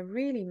 and they're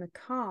really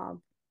macabre,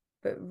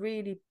 but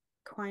really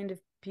kind of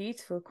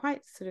beautiful,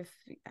 quite sort of,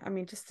 I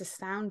mean, just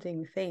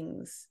astounding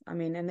things. I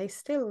mean, and they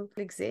still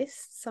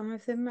exist, some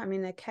of them. I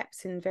mean, they're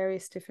kept in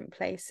various different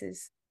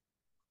places.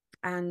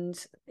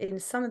 And in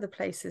some of the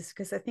places,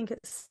 because I think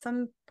at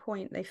some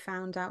point they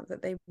found out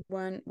that they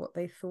weren't what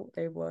they thought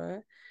they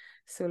were.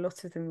 So a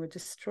lot of them were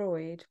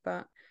destroyed,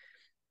 but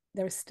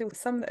there are still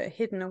some that are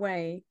hidden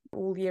away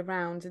all year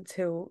round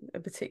until a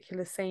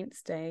particular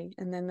saint's day,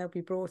 and then they'll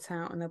be brought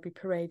out and they'll be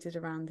paraded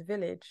around the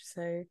village.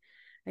 So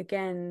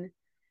again,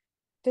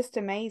 just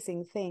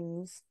amazing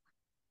things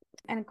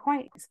and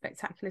quite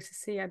spectacular to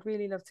see. I'd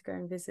really love to go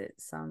and visit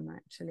some,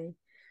 actually.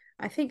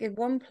 I think in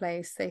one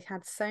place they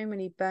had so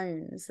many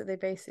bones that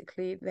they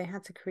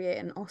had to create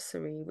an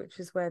ossuary, which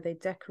is where they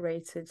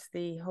decorated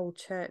the whole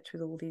church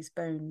with all these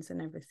bones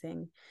and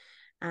everything.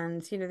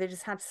 And they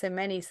just had so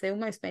many, so they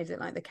almost made it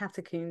like the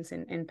catacombs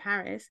in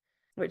Paris,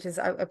 which is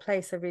a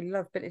place I really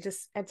love. But it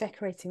just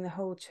decorating the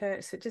whole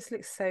church, so it just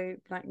looks so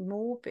like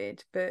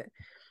morbid, but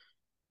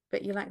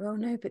you're like, oh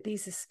no, but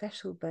these are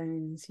special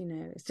bones.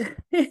 It's just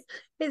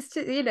it's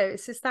just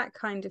it's just that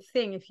kind of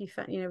thing. If you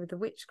with the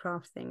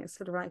witchcraft thing, it's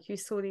sort of like you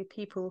saw these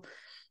people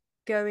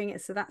going,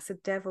 so that's a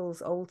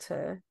devil's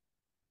altar.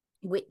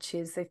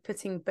 Witches, they're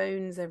putting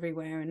bones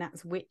everywhere, and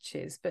that's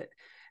witches. But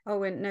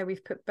oh, and no,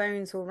 we've put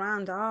bones all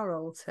around our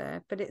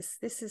altar, but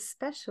this is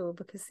special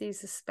because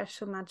these are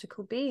special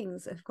magical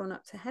beings that have gone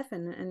up to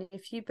heaven, and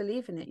if you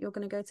believe in it, you're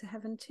going to go to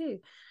heaven too.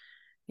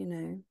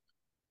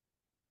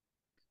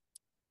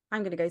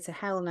 I'm going to go to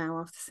hell now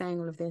after saying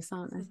all of this,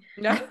 aren't I?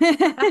 No.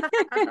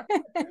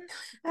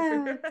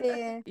 Oh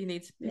dear. You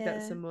need to pick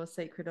up some more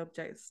sacred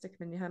objects, stick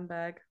them in your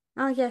handbag.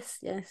 Oh yes.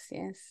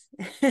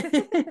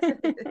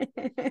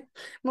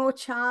 More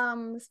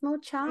charms.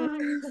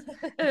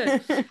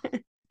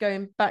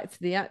 Going back to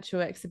the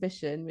actual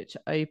exhibition, which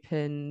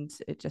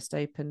just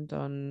opened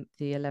on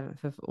the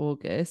 11th of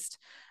August,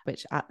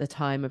 which at the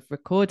time of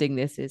recording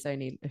this is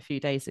only a few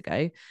days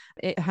ago.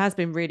 It has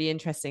been really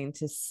interesting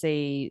to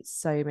see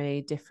so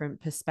many different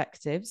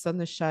perspectives on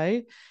the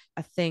show.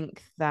 I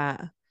think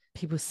that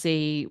people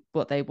see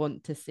what they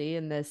want to see,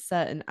 and there's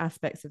certain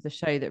aspects of the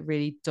show that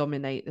really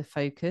dominate the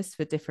focus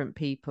for different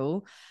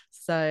people.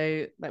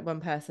 So like one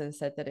person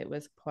said that it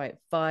was quite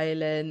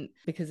violent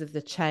because of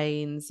the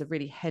chains, the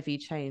really heavy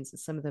chains, and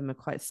some of them are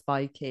quite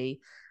spiky.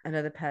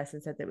 Another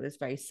person said that it was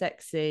very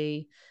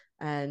sexy,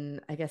 and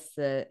I guess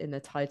in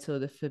the title,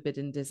 the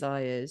forbidden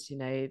desires,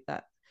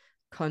 that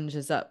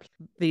conjures up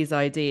these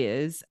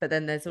ideas. But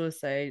then there's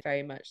also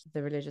very much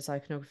the religious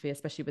iconography,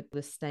 especially with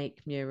the snake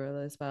mural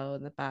as well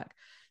in the back.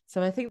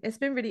 So I think it's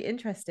been really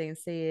interesting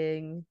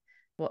seeing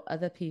what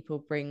other people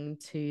bring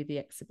to the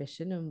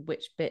exhibition and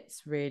which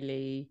bits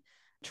really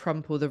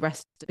trump all the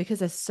rest, because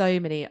there's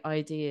so many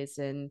ideas,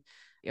 and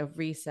your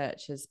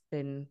research has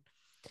been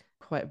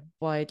quite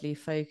widely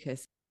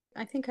focused.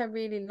 I think I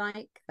really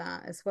like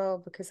that as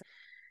well, because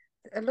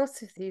a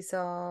lot of these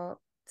are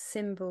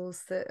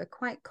symbols that are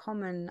quite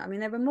common. I mean,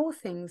 there were more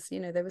things,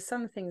 there were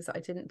some things that I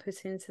didn't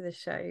put into the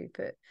show,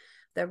 but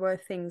there were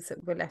things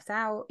that were left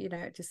out.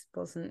 It just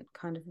wasn't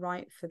kind of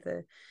right for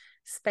the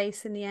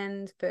space in the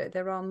end. But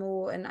there are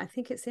more, and I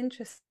think it's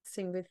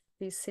interesting with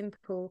these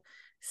simple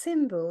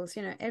symbols.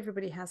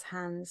 Everybody has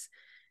hands,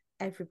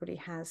 everybody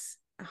has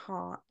a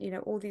heart,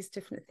 all these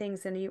different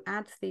things, and you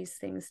add these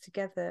things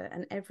together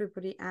and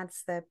everybody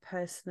adds their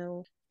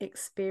personal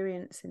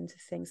experience into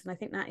things. And I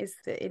think that is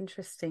the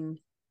interesting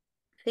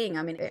thing.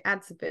 I mean, it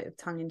adds a bit of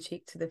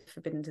tongue-in-cheek to the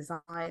forbidden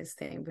desires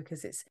thing,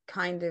 because it's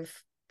kind of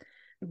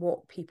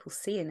what people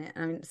see in it.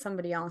 I mean,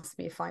 somebody asked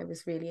me if I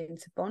was really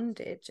into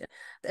bondage,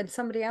 and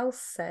somebody else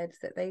said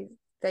that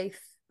they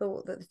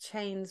thought that the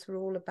chains were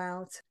all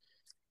about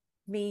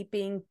me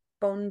being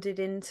bonded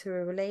into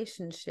a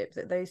relationship,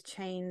 that those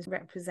chains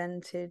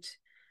represented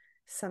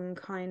some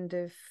kind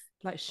of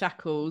like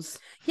shackles.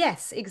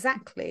 Yes,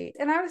 exactly.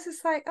 And I was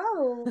just like,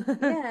 oh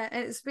yeah.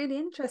 And it's really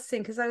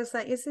interesting, because I was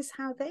like, is this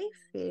how they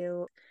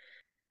feel?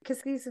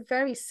 Because these are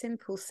very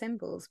simple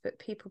symbols, but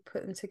people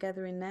put them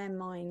together in their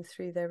mind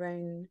through their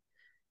own,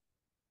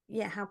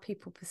 how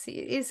people perceive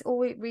it. Is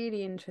always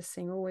really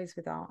interesting, always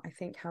with art, I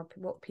think,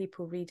 what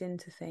people read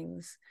into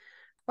things.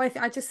 Well,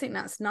 I just think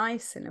that's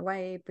nice in a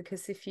way,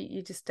 because if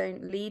you just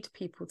don't lead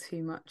people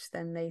too much,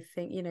 then they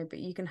think, but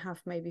you can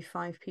have maybe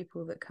 5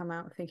 people that come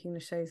out thinking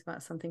the show's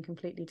about something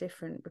completely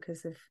different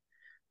because of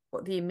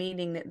what the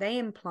meaning that they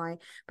imply.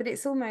 But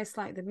it's almost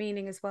like the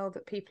meaning as well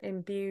that people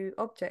imbue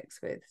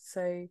objects with.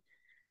 So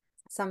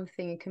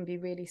something can be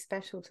really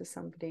special to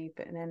somebody,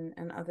 but then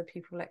and other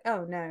people are like,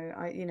 oh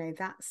no,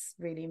 that's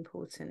really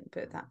important,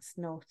 but that's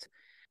not.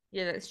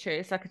 Yeah, that's true.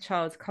 It's like a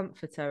child's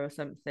comforter or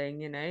something,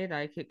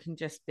 like it can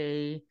just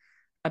be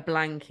a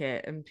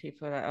blanket and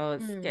people are like, oh,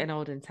 it's getting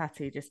old and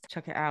tatty, just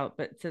chuck it out.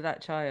 But to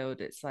that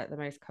child, it's like the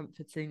most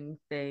comforting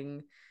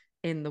thing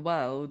in the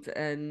world.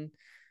 And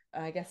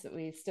I guess that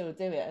we still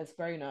do it as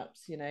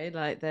grown-ups, you know,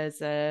 like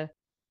there's a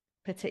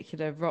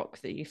particular rock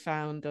that you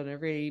found on a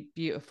really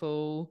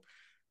beautiful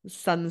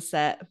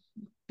sunset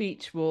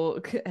beach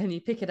walk and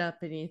you pick it up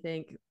and you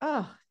think,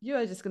 oh, you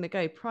are just going to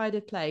go pride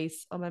of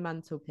place on my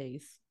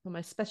mantelpiece, on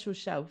my special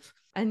shelf.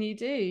 And you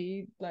do,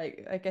 you,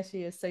 like, I guess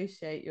you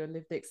associate your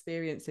lived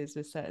experiences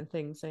with certain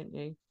things, don't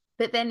you?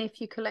 But then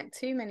if you collect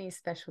too many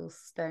special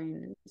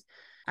stones,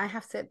 I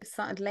have to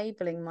started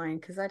labeling mine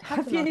because I'd had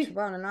Have them after you? a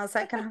while, and I'm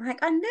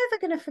like, I'm never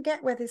going to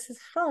forget where this is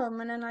from,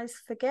 and then I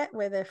just forget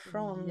where they're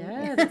from.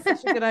 Yeah, that's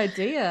such a good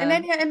idea. And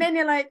then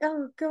you're like,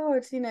 oh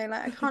God, you know,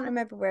 like I can't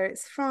remember where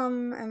it's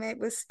from. I mean, it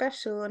was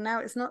special, and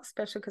now it's not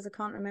special because I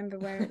can't remember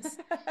where it's.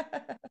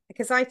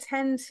 Because I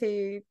tend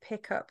to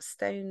pick up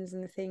stones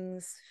and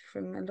things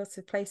from a lot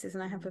of places,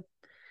 and I have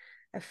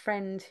a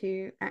friend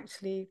who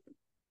actually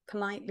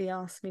politely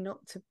asked me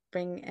not to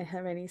bring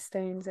her any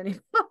stones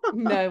anymore.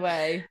 No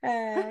way.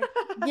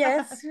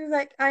 Yes, she was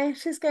like,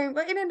 she's going,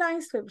 but in a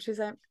nice way. She was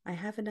like, I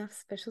have enough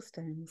special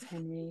stones,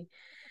 Henry.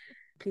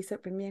 Please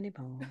don't bring me any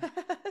more.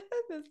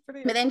 That's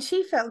brilliant. But then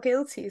she felt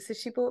guilty, so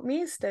she bought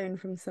me a stone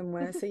from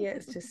somewhere. So yeah,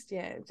 it's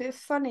just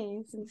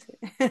funny, isn't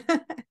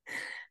it?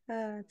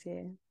 Oh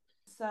dear.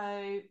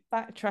 So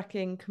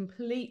backtracking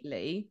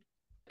completely,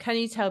 can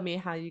you tell me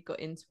how you got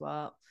into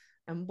art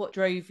and what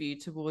drove you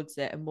towards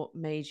it and what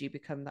made you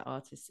become the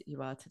artist that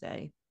you are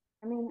today?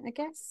 I mean, I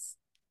guess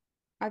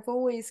I've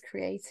always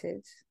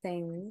created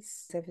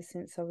things ever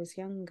since I was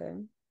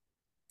younger.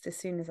 As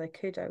soon as I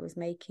could, I was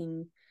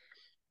making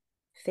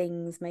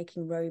things,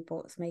 making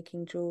robots,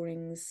 making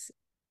drawings.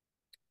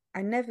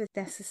 I never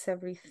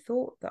necessarily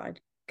thought that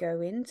I'd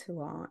go into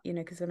art, you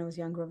know, because when I was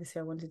younger, obviously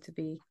I wanted to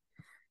be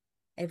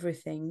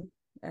everything.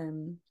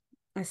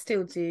 I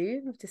still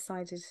do. I've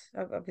decided,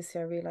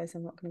 obviously I realise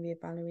I'm not going to be a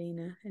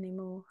ballerina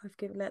anymore.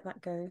 Let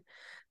that go.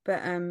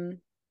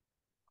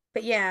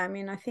 But yeah, I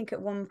mean, I think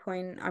at one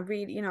point I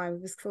really, you know,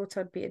 thought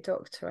I'd be a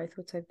doctor. I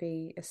thought I'd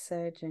be a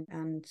surgeon.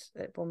 And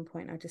at one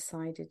point I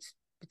decided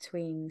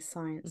between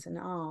science and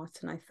art.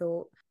 And I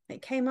thought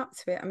it came up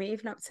to it. I mean,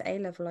 even up to A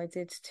level, I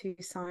did 2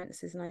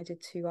 sciences and I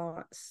did 2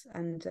 arts.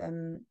 And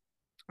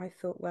I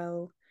thought,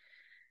 well,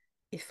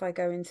 if I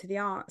go into the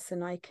arts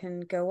and I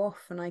can go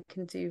off and I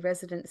can do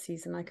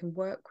residencies and I can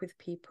work with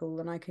people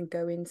and I can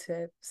go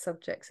into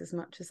subjects as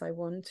much as I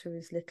want or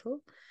as little.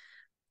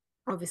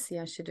 Obviously,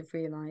 I should have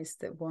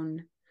realised that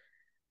one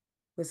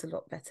was a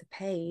lot better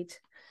paid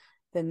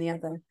than the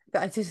other.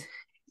 But I just,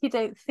 you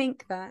don't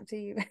think that, do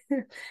you?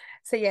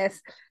 So,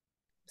 yes.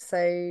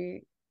 So,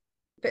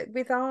 but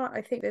with art,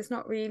 I think there's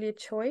not really a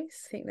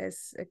choice. I think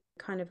there's a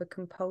kind of a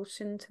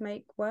compulsion to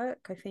make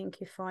work. I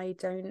think if I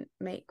don't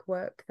make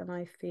work, then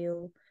I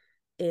feel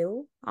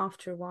ill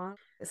after a while.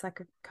 It's like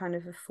a kind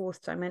of a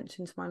fourth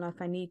dimension to my life.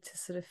 I need to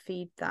sort of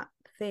feed that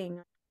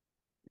thing.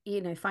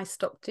 You know, if I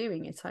stopped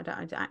doing it,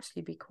 I'd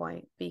actually be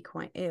quite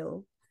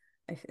ill.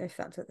 If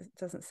that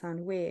doesn't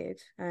sound weird,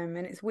 and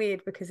it's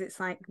weird because it's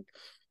like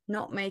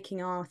not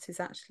making art is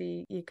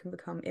actually you can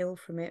become ill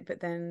from it, but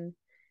then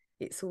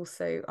it's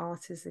also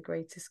art is the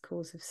greatest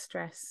cause of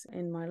stress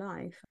in my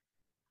life.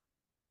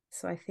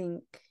 So I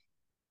think,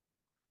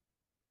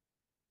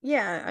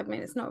 yeah, I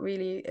mean, it's not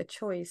really a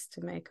choice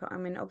to make art. I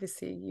mean,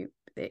 obviously,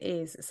 it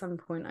is at some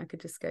point. I could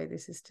just go,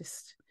 this is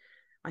just,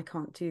 I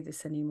can't do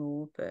this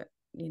anymore. But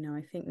you know,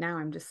 I think now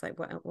I'm just like,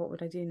 what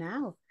would I do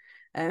now?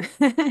 Uh,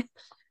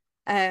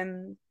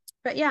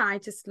 but yeah, I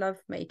just love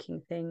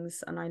making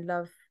things, and I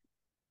love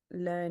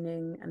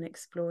learning and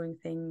exploring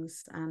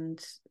things, and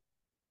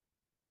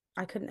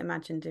I couldn't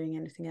imagine doing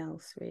anything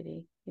else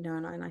really, you know.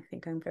 And I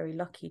think I'm very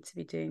lucky to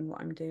be doing what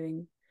I'm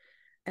doing.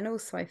 And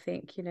also, I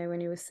think, you know,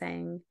 when you were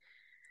saying,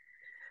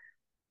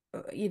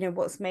 you know,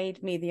 what's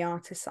made me the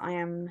artist I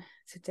am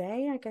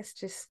today, I guess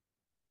just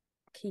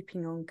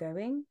keeping on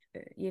going.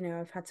 You know,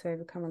 I've had to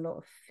overcome a lot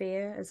of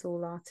fear, as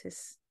all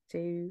artists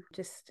do,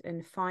 just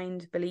and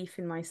find belief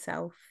in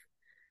myself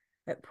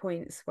at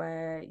points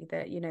where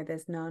that, you know,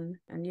 there's none.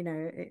 And you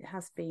know, it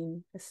has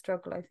been a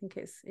struggle. I think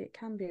it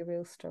can be a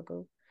real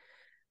struggle.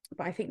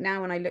 But I think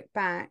now when I look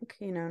back,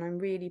 you know, and I'm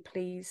really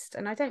pleased,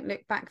 and I don't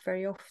look back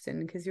very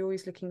often because you're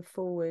always looking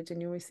forward and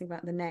you always think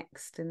about the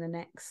next and the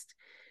next.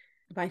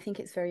 But I think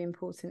it's very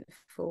important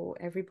for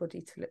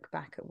everybody to look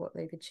back at what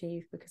they've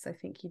achieved, because I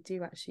think you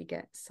do actually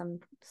get some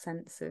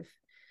sense of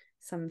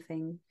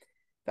something.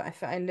 But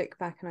if I look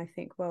back and I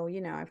think, well,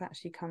 you know, I've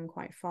actually come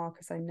quite far,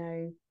 because I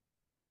know,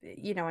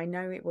 you know, I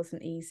know it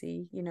wasn't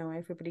easy. You know,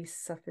 everybody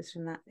suffers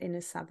from that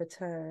inner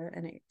saboteur,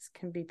 and it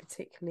can be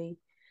particularly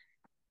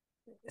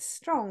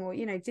strong or,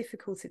 you know,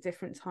 difficult at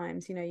different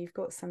times. You know, you've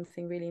got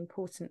something really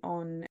important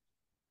on,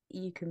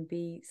 you can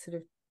be sort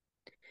of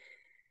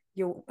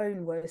your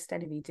own worst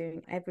enemy,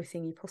 doing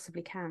everything you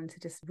possibly can to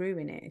just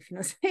ruin it, if you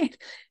know what I mean.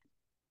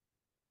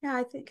 Yeah,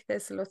 I think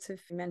there's a lot of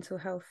mental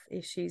health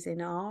issues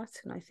in art,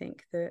 and I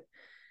think that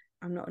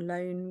I'm not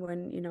alone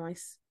when, you know, I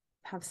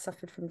have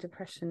suffered from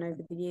depression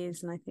over the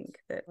years, and I think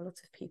that a lot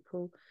of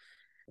people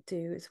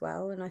do as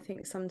well. And I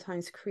think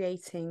sometimes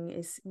creating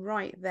is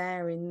right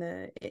there in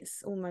the,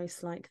 it's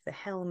almost like the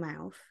hell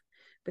mouth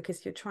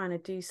because you're trying to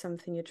do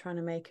something, you're trying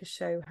to make a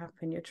show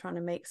happen, you're trying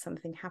to make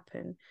something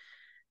happen,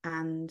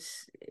 and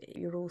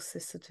you're also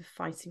sort of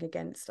fighting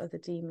against other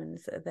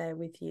demons that are there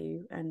with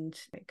you, and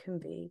it can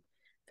be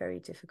very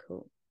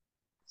difficult.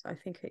 So I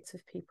think it's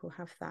if people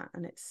have that,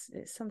 and it's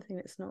something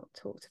that's not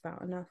talked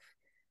about enough.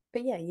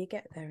 But yeah, you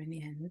get there in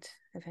the end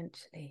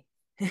eventually.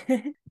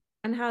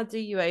 And how do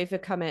you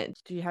overcome it?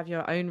 Do you have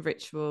your own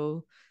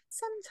ritual?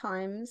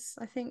 Sometimes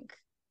I think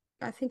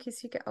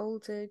as you get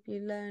older,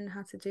 you learn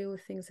how to deal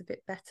with things a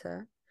bit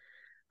better.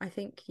 I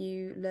think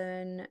you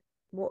learn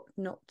what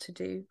not to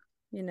do.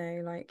 You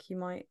know, like you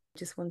might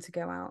just want to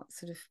go out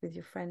sort of with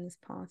your friends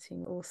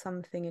partying or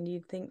something, and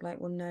you'd think like,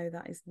 well, no,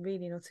 that is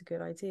really not a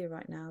good idea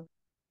right now.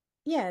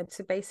 Yeah,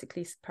 to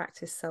basically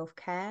practice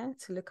self-care,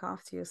 to look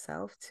after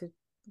yourself, to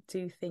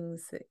do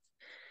things that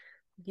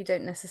you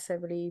don't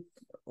necessarily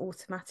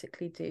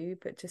automatically do,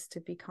 but just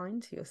to be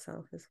kind to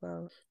yourself as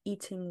well.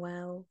 Eating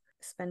well,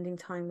 spending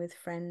time with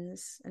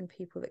friends and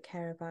people that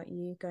care about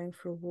you, going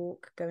for a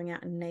walk, going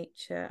out in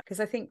nature. Because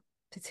I think,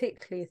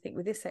 particularly, I think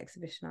with this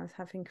exhibition, I was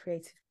having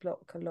creative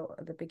block a lot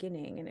at the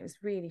beginning, and it was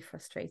really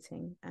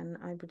frustrating. And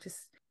I would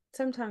just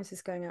sometimes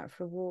just going out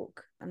for a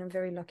walk, and I'm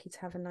very lucky to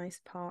have a nice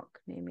park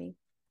near me.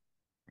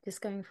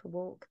 Just going for a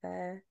walk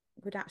there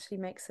would actually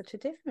make such a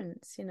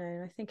difference, you know.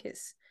 And I think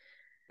it's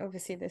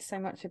obviously there's so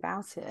much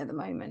about it at the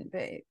moment,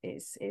 but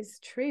it's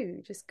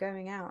true. Just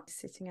going out,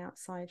 sitting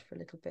outside for a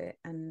little bit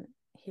and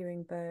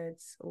hearing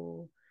birds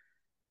or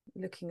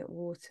looking at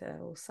water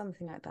or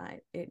something like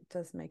that, it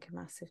does make a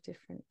massive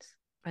difference.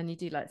 And you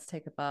do like to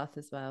take a bath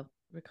as well.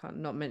 We can't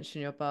not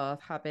mention your bath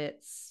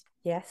habits.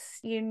 Yes,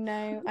 you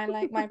know, I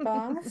like my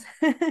baths.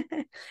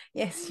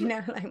 Yes, you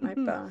know, I like my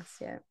baths.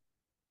 Yeah.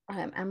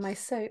 And my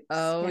soaps.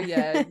 Oh,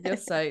 Yeah. yeah, your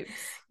soaps.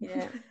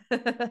 Yeah.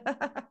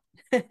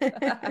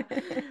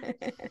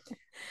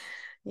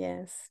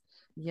 Yes.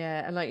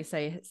 Yeah, and like you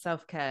say,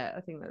 self-care, I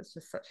think that's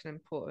just such an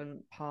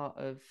important part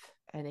of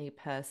any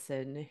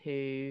person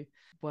who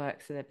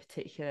works in a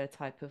particular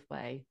type of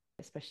way,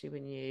 especially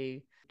when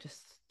you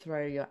just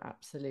throw your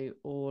absolute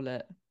all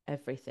at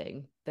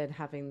everything, then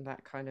having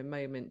that kind of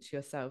moment to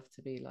yourself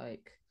to be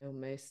like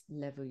almost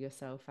level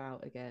yourself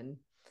out again.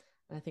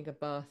 And I think a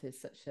bath is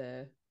such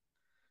a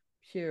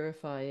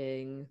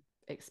purifying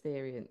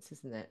experience,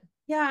 isn't it?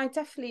 Yeah, I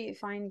definitely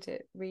find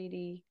it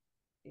really,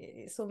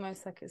 it's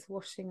almost like it's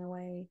washing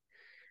away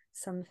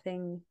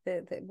something,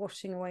 that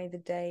washing away the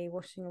day,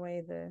 washing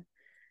away the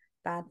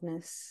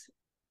badness.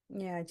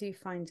 Yeah, I do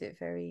find it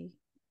very,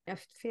 I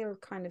feel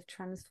kind of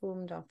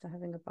transformed after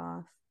having a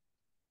bath.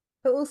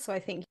 But also, I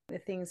think the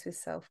things with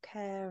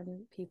self-care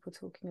and people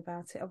talking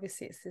about it,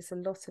 obviously, there's a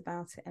lot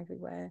about it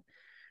everywhere,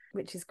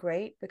 which is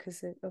great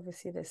because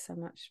obviously there's so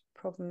much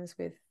problems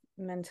with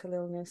mental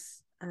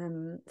illness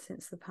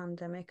since the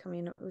pandemic. I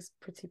mean, it was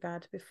pretty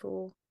bad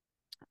before,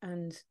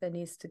 and there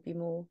needs to be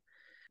more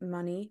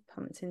money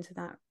pumped into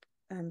that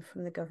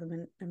from the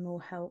government and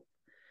more help.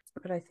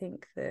 But I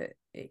think that,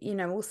 you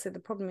know, also the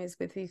problem is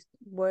with these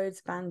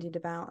words bandied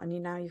about,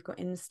 and now you've got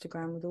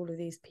Instagram with all of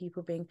these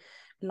people being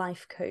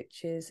life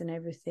coaches and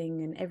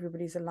everything, and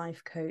everybody's a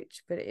life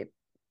coach, but it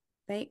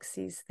makes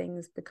these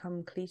things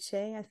become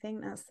cliche. I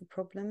think that's the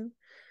problem,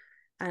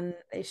 and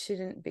it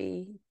shouldn't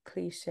be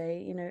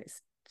cliche. You know,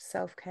 it's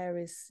self-care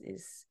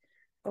is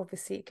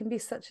obviously it can be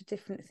such a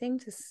different thing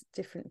to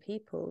different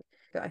people,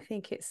 but I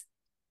think it's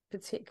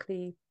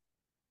particularly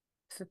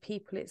for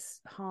people it's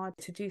hard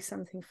to do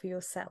something for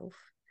yourself.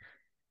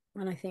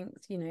 And I think,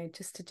 you know,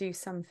 just to do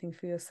something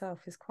for yourself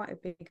is quite a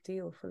big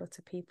deal for a lot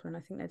of people. And I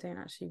think they don't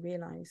actually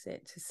realize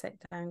it, to sit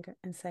down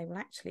and say, well,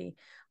 actually,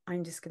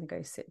 I'm just going to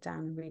go sit down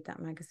and read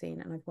that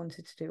magazine. And I've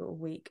wanted to do it all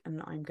week,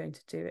 and I'm going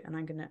to do it, and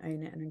I'm going to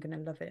own it, and I'm going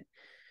to love it.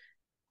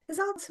 Because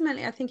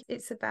ultimately, I think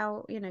it's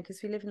about, you know,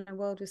 because we live in a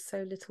world with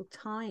so little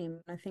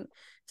time. I think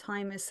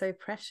time is so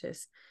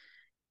precious.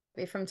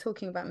 If I'm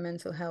talking about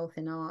mental health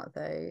in art,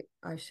 though,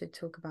 I should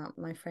talk about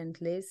my friend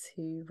Liz,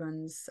 who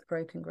runs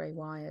Broken Grey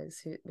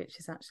Wires, which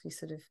is actually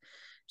sort of,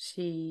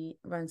 she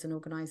runs an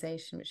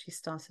organisation which she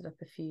started up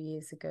a few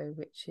years ago,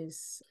 which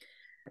is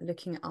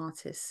looking at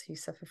artists who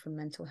suffer from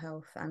mental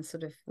health and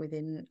sort of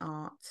within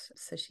art.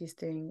 So she's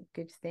doing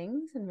good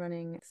things and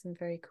running some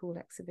very cool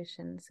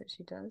exhibitions that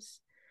she does.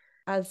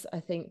 As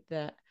I think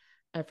that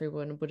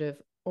everyone would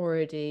have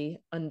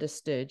already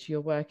understood, your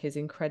work is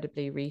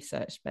incredibly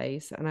research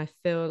based. And I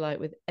feel like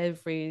with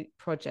every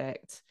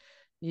project,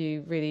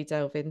 you really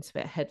delve into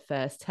it head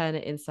first, turn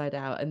it inside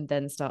out, and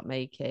then start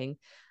making.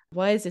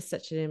 Why is this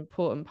such an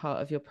important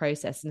part of your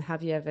process? And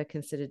have you ever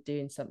considered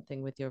doing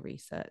something with your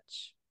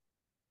research?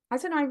 I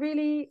don't know, I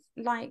really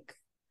like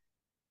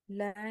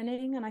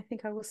learning, and I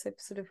think I also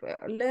sort of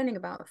learning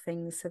about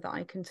things so that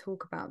I can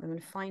talk about them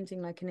and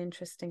finding like an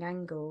interesting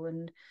angle,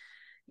 and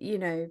you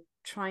know,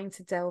 trying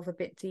to delve a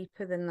bit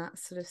deeper than that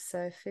sort of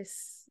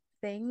surface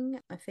thing.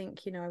 I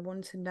think, you know, I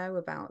want to know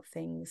about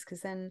things,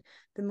 because then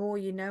the more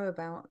you know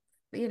about,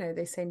 you know,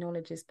 they say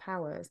knowledge is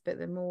power, but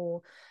the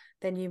more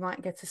then you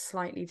might get a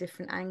slightly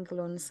different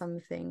angle on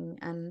something.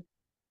 And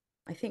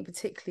I think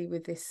particularly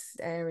with this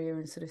area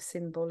and sort of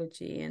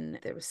symbology, and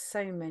there are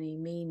so many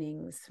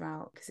meanings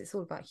throughout, because it's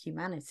all about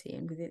humanity,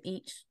 and within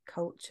each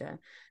culture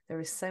there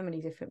are so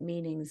many different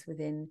meanings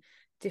within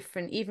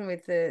different, even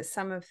with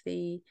some of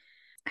the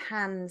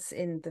hands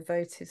in the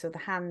votives, or the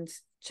hand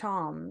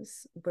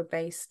charms were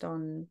based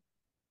on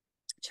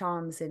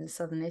charms in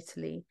southern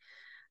Italy.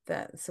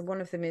 So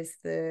one of them is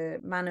the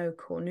mano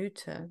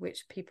cornuta,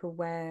 which people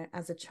wear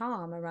as a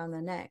charm around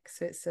their neck.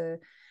 So it's a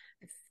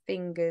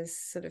fingers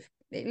sort of,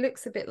 it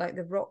looks a bit like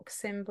the rock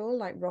symbol,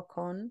 like rock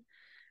on,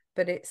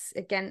 but it's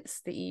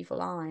against the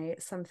evil eye.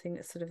 It's something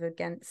that's sort of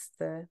against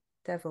the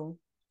devil.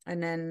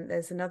 And then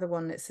there's another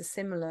one that's a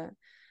similar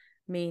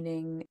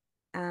meaning,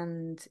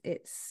 and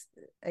it's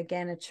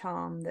again a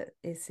charm that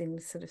is in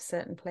sort of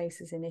certain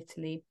places in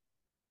Italy,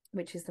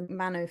 which is the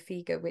mano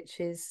figa,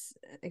 which is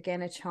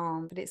again a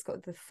charm, but it's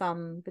got the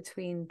thumb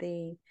between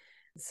the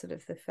sort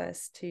of the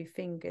first two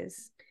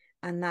fingers.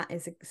 And that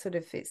is a sort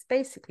of, it's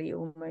basically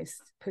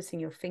almost putting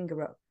your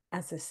finger up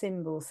as a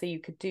symbol. So you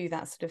could do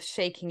that sort of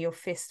shaking your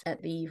fist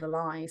at the evil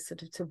eye,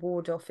 sort of to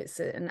ward off. It's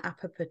an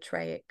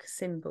apopatreic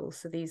symbol.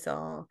 So these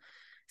are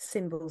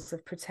symbols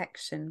of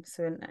protection.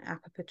 So an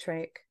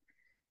apopatreic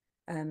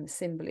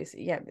symbol is,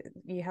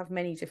 you have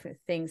many different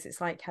things. It's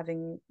like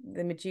having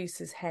the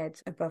Medusa's head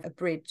above a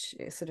bridge,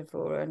 sort of,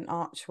 or an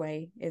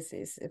archway is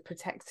a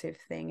protective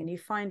thing. And you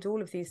find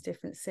all of these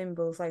different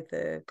symbols, like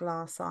the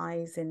glass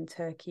eyes in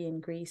Turkey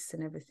and Greece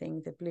and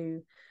everything. The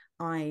blue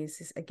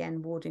eyes is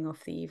again warding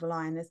off the evil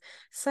eye. And there's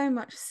so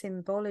much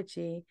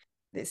symbology.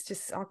 It's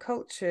just our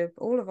culture,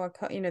 all of our,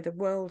 the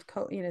world,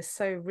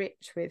 so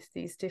rich with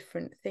these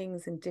different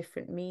things and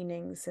different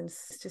meanings, and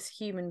it's just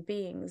human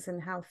beings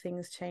and how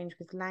things change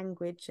with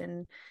language.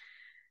 And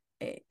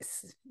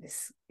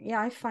it's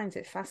I find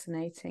it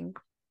fascinating.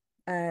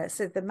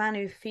 So the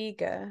Manu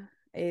Figa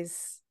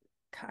is,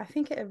 I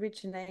think it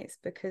originates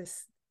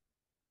because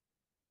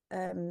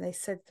they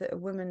said that a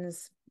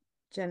woman's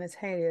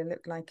genitalia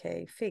looked like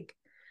a fig,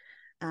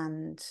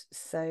 and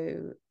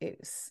so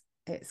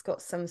it's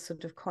got some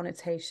sort of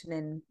connotation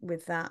in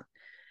with that,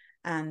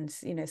 and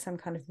some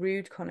kind of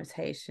rude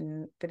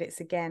connotation. But it's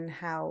again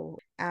how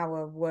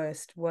our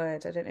worst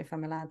word, I don't know if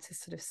I'm allowed to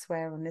sort of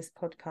swear on this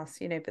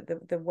podcast,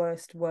 but the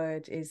worst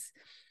word is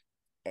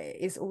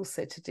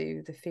also to do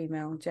with the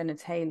female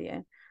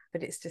genitalia.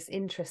 But it's just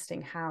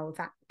interesting how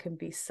that can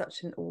be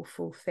such an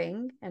awful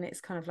thing. And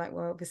it's kind of like,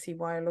 well, obviously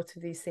why a lot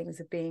of these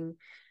things are being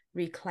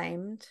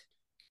reclaimed.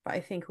 But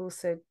I think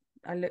also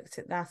I looked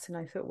at that and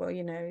I thought, well,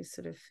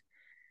 sort of,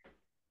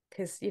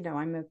 because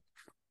I'm a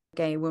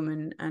gay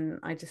woman, and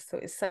I just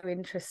thought it's so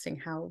interesting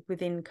how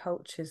within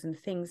cultures and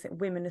things that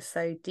women are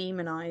so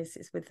demonized.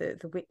 It's with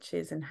the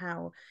witches, and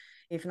how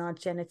even our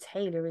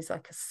genitalia is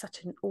like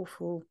such an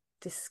awful,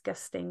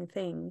 disgusting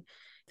thing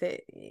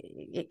that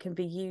it can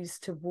be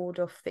used to ward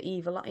off the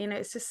evil.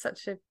 It's just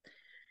such a,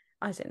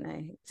 I don't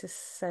know, it's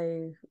just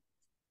so,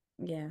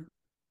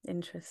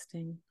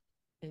 interesting,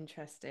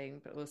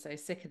 but also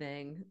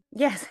sickening.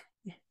 yes.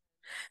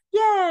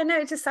 Yeah,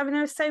 no, just, I mean,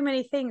 there are so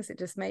many things that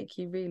just make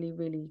you really,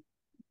 really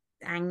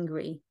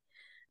angry.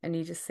 And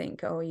you just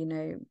think, oh,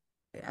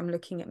 I'm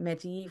looking at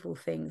medieval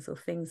things or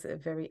things that are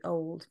very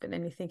old, but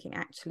then you're thinking,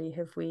 actually,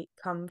 have we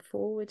come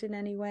forward in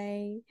any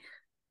way?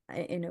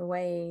 In a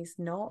ways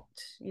not.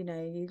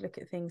 You look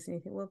at things and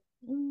you think, well,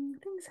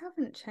 things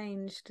haven't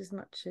changed as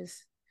much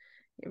as,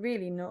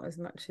 really not as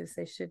much as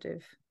they should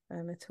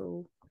have at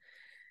all.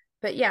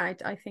 But yeah,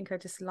 I think I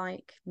just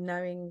like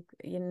knowing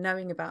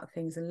about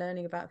things and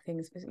learning about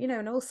things,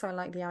 and also I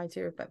like the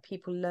idea about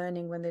people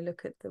learning when they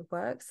look at the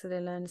work, so they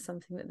learn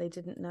something that they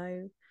didn't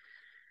know.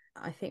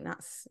 I think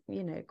that's,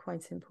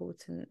 quite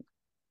important,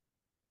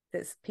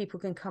 that people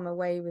can come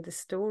away with a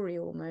story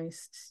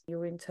almost.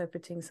 You're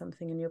interpreting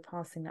something and you're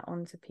passing that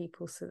on to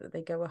people so that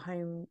they go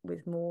home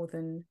with more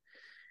than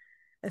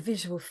a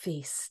visual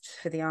feast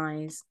for the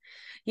eyes.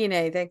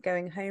 They're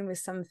going home with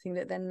something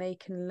that then they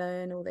can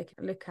learn, or they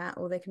can look at,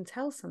 or they can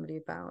tell somebody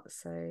about.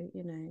 So,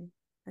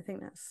 I think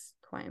that's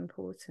quite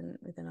important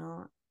within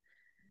art,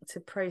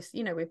 to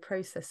we're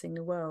processing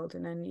the world.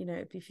 And then,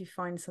 if you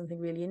find something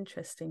really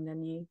interesting,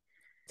 then you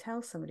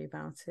tell somebody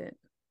about it.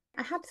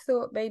 I had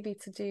thought maybe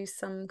to do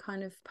some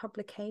kind of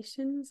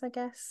publications, I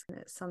guess,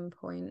 at some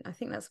point. I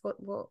think that's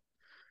what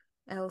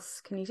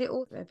else can you do?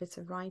 Or a bit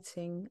of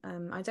writing.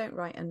 I don't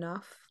write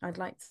enough. I'd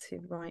like to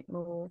write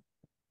more,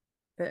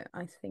 but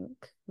I think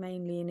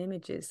mainly in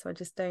images. So I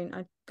just don't.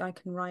 I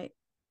can write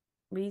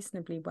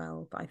reasonably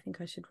well, but I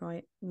think I should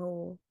write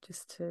more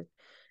just to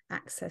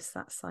access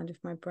that side of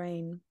my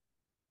brain.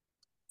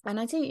 And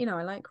I do,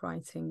 I like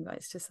writing, but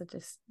it's just I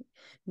just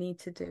need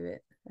to do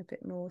it a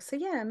bit more. So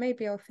yeah,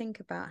 maybe I'll think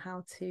about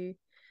how to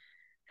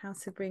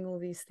bring all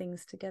these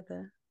things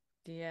together.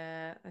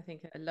 Yeah, I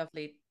think a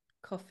lovely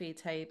coffee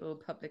table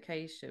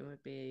publication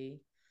would be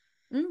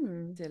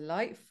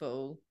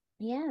delightful.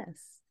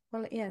 Yes.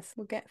 Well, yes,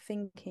 we'll get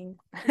thinking.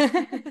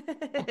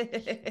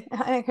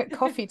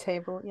 Coffee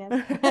table, yes.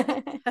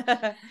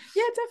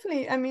 Yeah,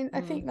 definitely. I mean,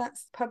 I think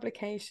that's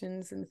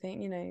publications and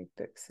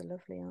books are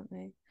lovely, aren't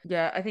they?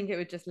 Yeah, I think it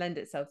would just lend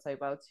itself so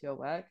well to your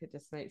work. It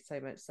just makes so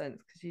much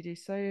sense because you do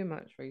so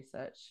much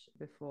research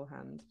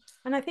beforehand.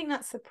 And I think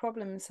that's the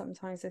problem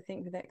sometimes. I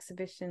think with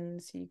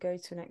exhibitions, you go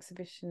to an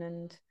exhibition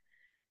and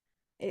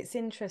it's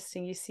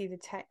interesting. You see the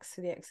text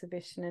for the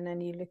exhibition and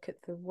then you look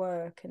at the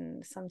work,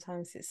 and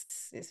sometimes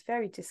it's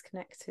very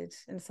disconnected.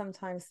 And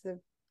sometimes the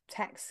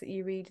text that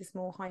you read is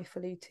more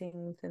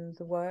highfalutin than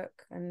the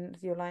work, and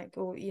you're like,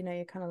 or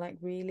you're kind of like,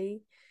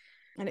 really?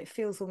 And it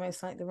feels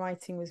almost like the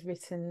writing was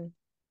written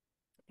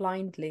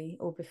blindly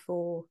or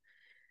before.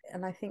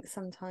 And I think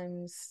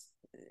sometimes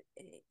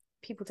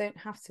people don't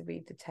have to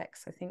read the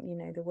text. I think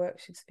the work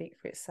should speak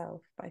for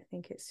itself, but I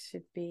think it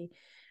should be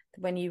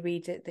when you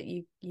read it that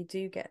you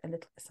do get a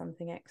little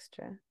something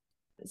extra.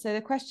 So the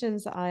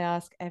questions that I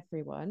ask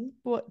everyone: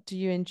 what do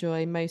you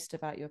enjoy most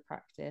about your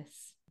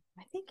practice?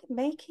 I think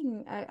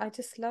making, I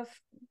just love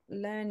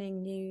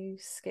learning new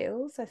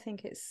skills. I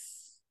think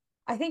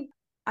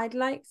I'd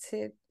like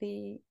to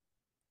be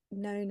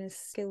known as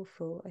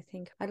skillful. I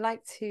think I'd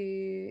like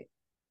to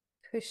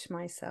push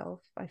myself,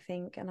 I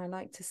think, and I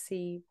like to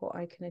see what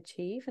I can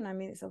achieve. And I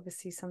mean, it's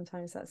obviously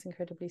sometimes that's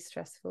incredibly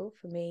stressful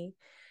for me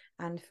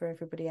and for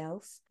everybody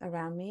else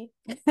around me.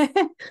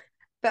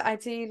 But I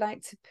do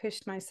like to push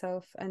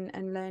myself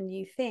and learn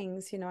new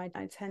things.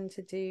 I tend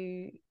to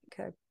do,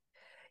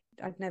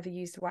 I'd never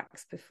used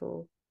wax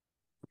before.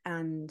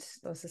 And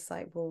I was just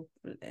like, well,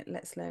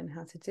 let's learn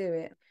how to do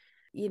it.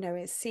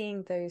 It's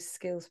seeing those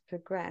skills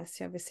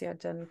progress. Obviously, I'd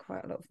done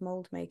quite a lot of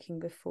mold making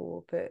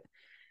before, but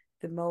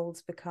the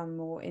molds become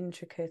more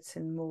intricate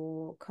and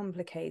more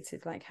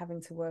complicated, like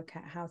having to work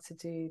out how to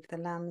do the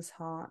lamb's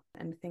heart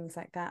and things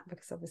like that,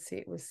 because obviously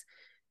it was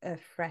a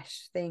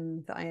fresh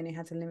thing that I only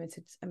had a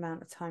limited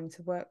amount of time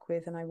to work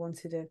with, and I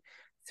wanted a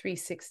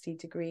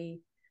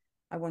 360-degree.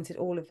 I wanted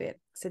all of it.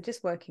 So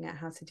just working out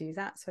how to do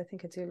that. So I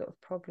think I do a lot of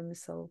problem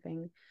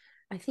solving.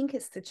 I think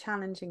it's the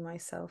challenging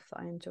myself that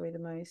I enjoy the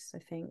most, I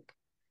think,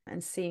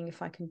 and seeing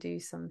if I can do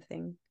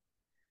something.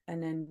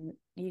 And then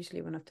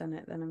usually when I've done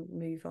it, then I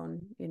move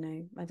on.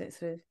 I don't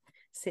sort of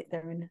sit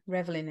there and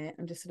revel in it.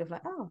 I'm just sort of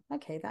like, oh,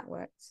 okay, that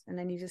worked. And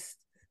then you just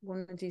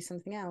want to do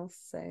something else.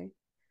 So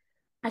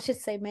I should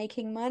say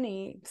making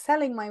money,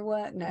 selling my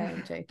work. No,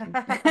 I'm joking.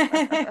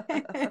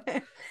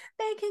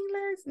 Making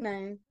loads.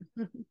 No.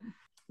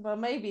 Well,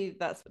 maybe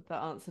that's the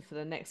answer for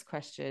the next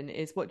question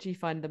is, what do you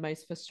find the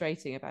most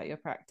frustrating about your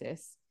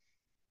practice?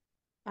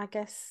 I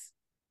guess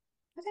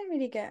I don't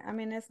really I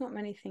mean, there's not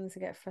many things I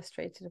get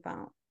frustrated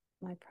about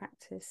my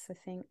practice, I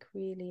think,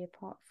 really,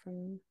 apart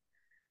from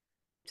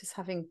just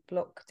having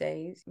block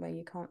days where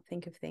you can't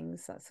think of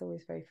things. That's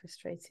always very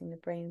frustrating, the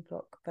brain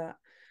block. But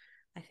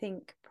I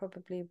think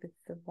probably with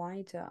the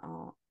wider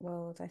art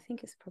world, I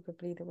think it's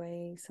probably the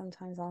way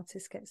sometimes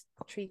artists get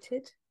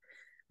treated.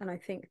 And I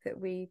think that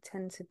we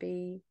tend to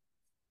be,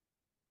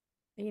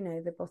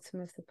 the bottom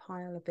of the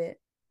pile a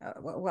bit,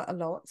 well, a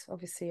lot,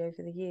 obviously,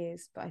 over the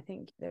years. But I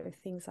think there are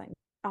things like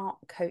art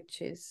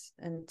coaches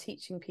and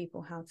teaching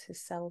people how to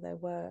sell their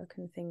work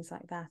and things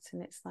like that.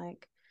 And it's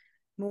like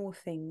more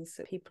things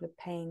that people are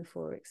paying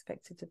for,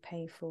 expected to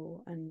pay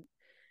for, and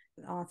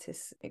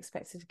artists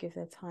expected to give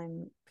their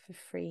time for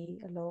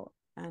free a lot.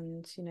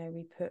 And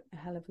we put a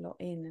hell of a lot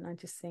in, and I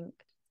just think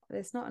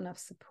there's not enough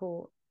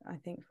support, I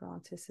think, for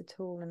artists at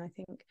all. And I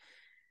think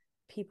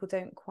people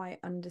don't quite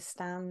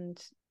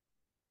understand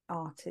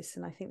artists,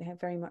 and I think they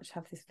very much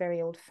have this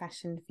very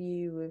old-fashioned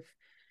view of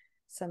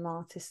some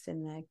artists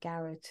in their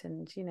garret.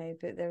 And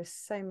but there are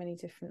so many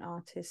different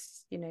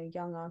artists,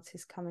 young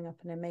artists coming up,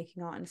 and they're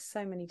making art in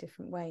so many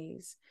different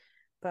ways,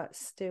 but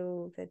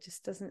still there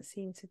just doesn't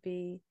seem to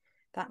be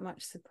that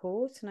much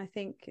support. And I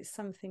think it's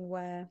something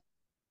where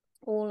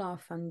all our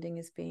funding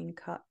is being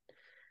cut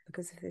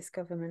because of this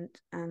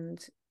government. And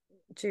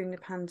during the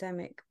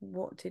pandemic,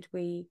 what did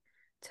we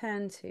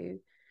turn to?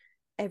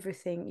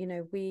 Everything.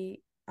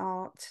 We,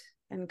 art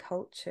and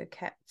culture,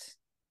 kept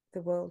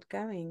the world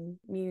going.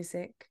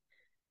 Music,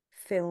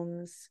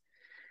 films,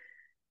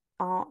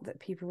 art that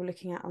people were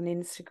looking at on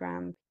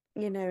Instagram,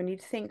 and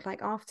you'd think,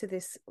 like, after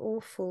this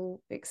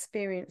awful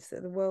experience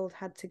that the world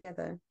had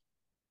together,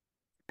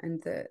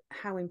 and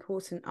how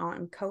important art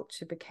and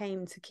culture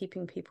became to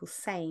keeping people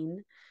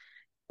sane,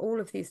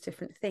 all of these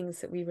different things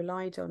that we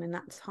relied on in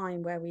that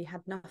time where we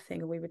had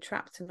nothing, or we were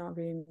trapped in our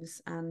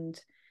rooms, and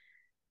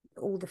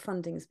all the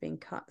funding's being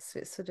cut. So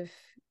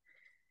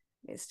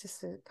it's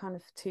just a kind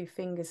of two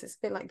fingers. It's a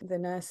bit like the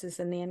nurses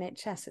and the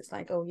NHS. It's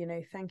like, oh,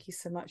 thank you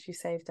so much, you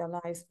saved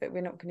our lives, but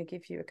we're not going to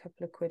give you a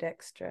couple of quid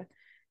extra.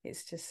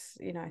 It's just,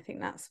 I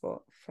think that's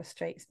what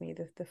frustrates me,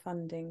 the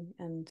funding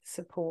and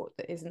support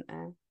that isn't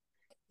there.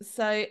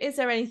 So, is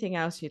there anything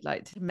else you'd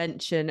like to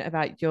mention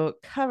about your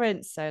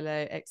current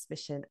solo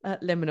exhibition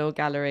at Liminal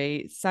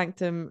Gallery,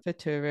 Sanctum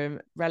Futurum,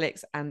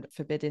 Relics and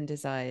Forbidden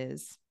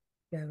Desires?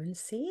 Go and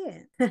see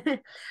it.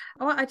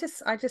 Oh, I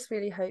just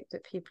really hope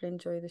that people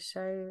enjoy the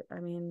show. I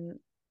mean,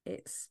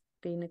 it's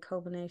been a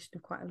culmination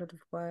of quite a lot of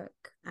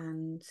work,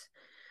 and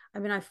I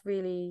mean, I've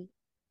really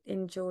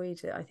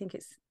enjoyed it. I think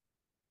it's,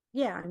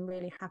 yeah, I'm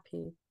really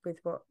happy with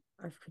what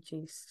I've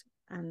produced,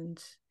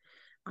 and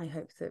I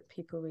hope that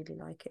people really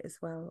like it as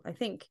well. I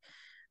think,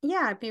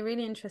 yeah, it'd be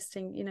really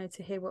interesting, you know,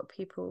 to hear what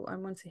people, I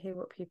want to hear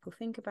what people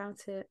think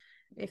about it.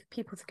 If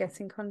people to get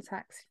in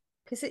contact,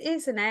 because it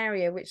is an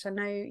area which I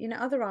know, you know,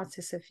 other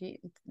artists have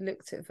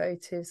looked at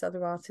votives,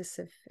 other artists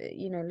have,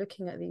 you know,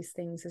 looking at these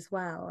things as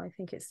well. I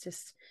think it's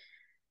just,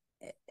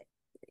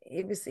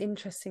 it was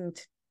interesting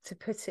to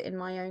put it in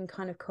my own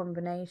kind of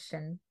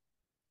combination.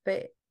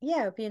 But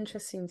yeah, it'd be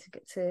interesting to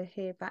get to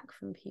hear back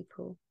from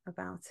people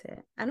about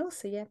it. And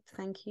also, yeah,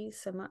 thank you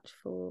so much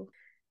for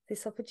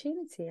this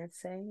opportunity. I'd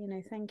say, you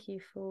know, thank you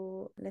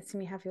for letting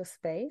me have your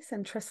space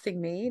and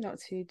trusting me not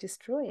to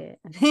destroy it.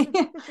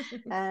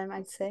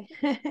 I'd say.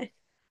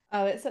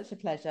 Oh, it's such a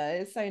pleasure.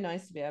 It's so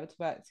nice to be able to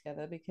work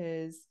together,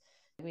 because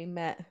we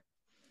met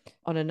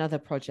on another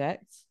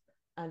project,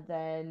 and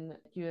then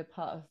you were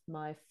part of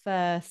my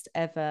first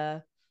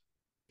ever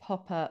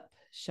pop-up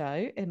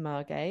show in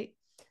Margate.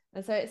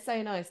 And so it's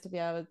so nice to be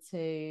able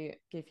to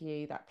give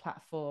you that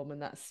platform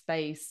and that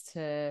space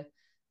to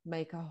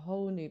make a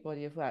whole new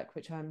body of work,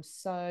 which I'm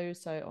so,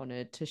 so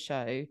honoured to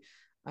show.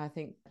 I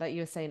think, like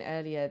you were saying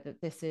earlier,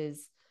 that this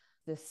is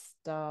the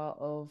start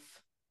of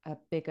a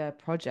bigger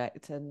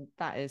project. And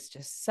that is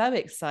just so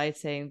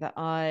exciting that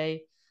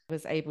I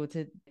was able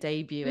to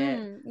debut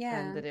it, Yeah.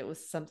 and that it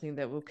was something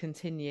that will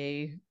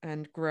continue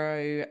and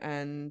grow,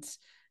 and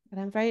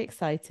I'm very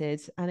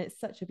excited. And it's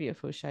such a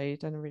beautiful show. You've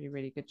done a really,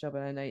 really good job.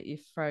 And I know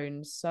you've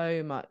thrown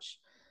so much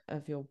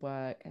of your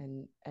work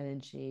and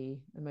energy,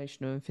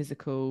 emotional and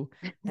physical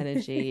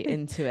energy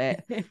into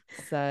it.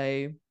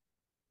 So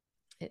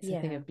it's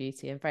a thing Yeah. of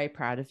beauty. I'm very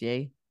proud of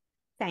you.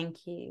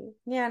 Thank you.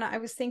 Yeah, and I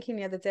was thinking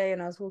the other day,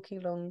 and I was walking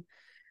along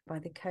by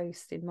the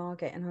coast in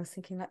Margate, and I was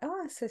thinking like,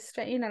 oh, it's so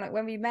strange, you know, like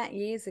when we met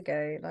years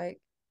ago, like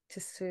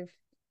just to have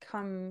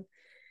come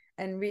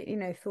and you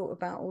know, thought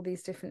about all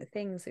these different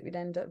things that we'd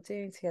end up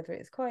doing together.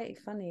 It's quite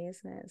funny,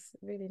 isn't it? It's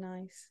really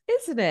nice.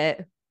 Isn't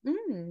it?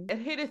 Mm.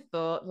 And who'd have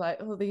thought,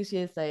 like, all these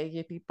years later,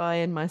 you'd be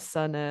buying my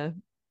son a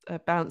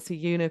bouncy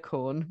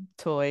unicorn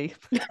toy?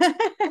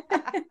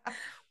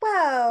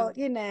 Well,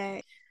 you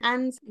know,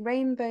 and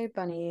rainbow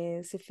bunny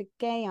ears. If a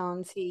gay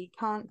auntie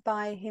can't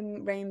buy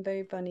him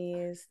rainbow bunny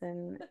ears,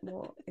 then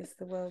what is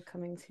the world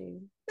coming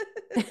to?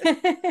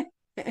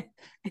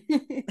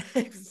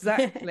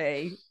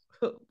 Exactly.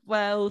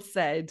 Well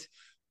said.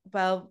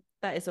 Well,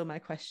 that is all my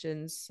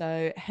questions.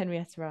 So,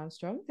 Henrietta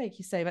Armstrong, thank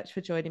you so much for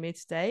joining me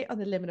today on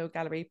the Liminal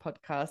Gallery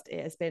podcast.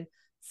 It has been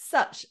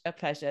such a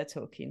pleasure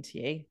talking to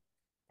you.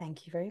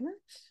 Thank you very much.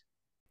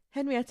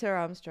 Henrietta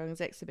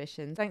Armstrong's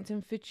exhibition,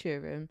 Sanctum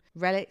Futurum,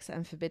 Relics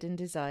and Forbidden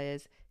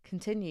Desires,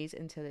 continues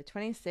until the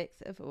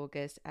 26th of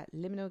August at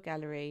Liminal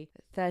Gallery,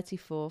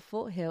 34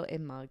 Fort Hill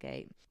in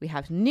Margate. We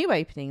have new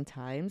opening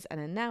times and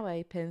are now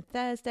open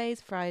Thursdays,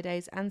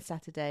 Fridays and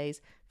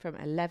Saturdays from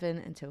 11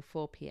 until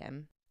 4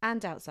 p.m,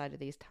 and outside of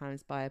these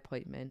times by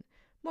appointment.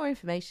 More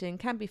information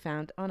can be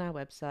found on our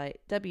website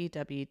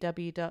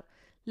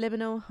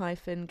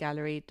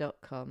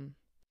www.liminal-gallery.com.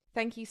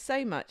 Thank you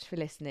so much for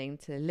listening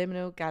to the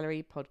Liminal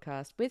Gallery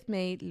podcast with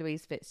me,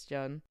 Louise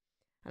Fitzjohn,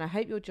 and I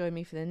hope you'll join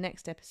me for the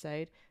next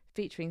episode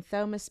featuring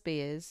Thelma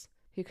Spears,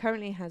 who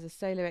currently has a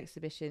solo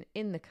exhibition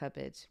in the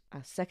Cupboard,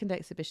 our second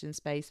exhibition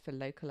space for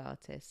local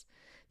artists.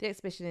 The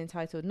exhibition,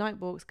 entitled Night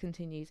Walks,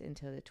 continues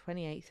until the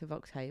 28th of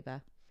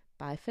October.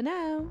 Bye for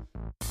now.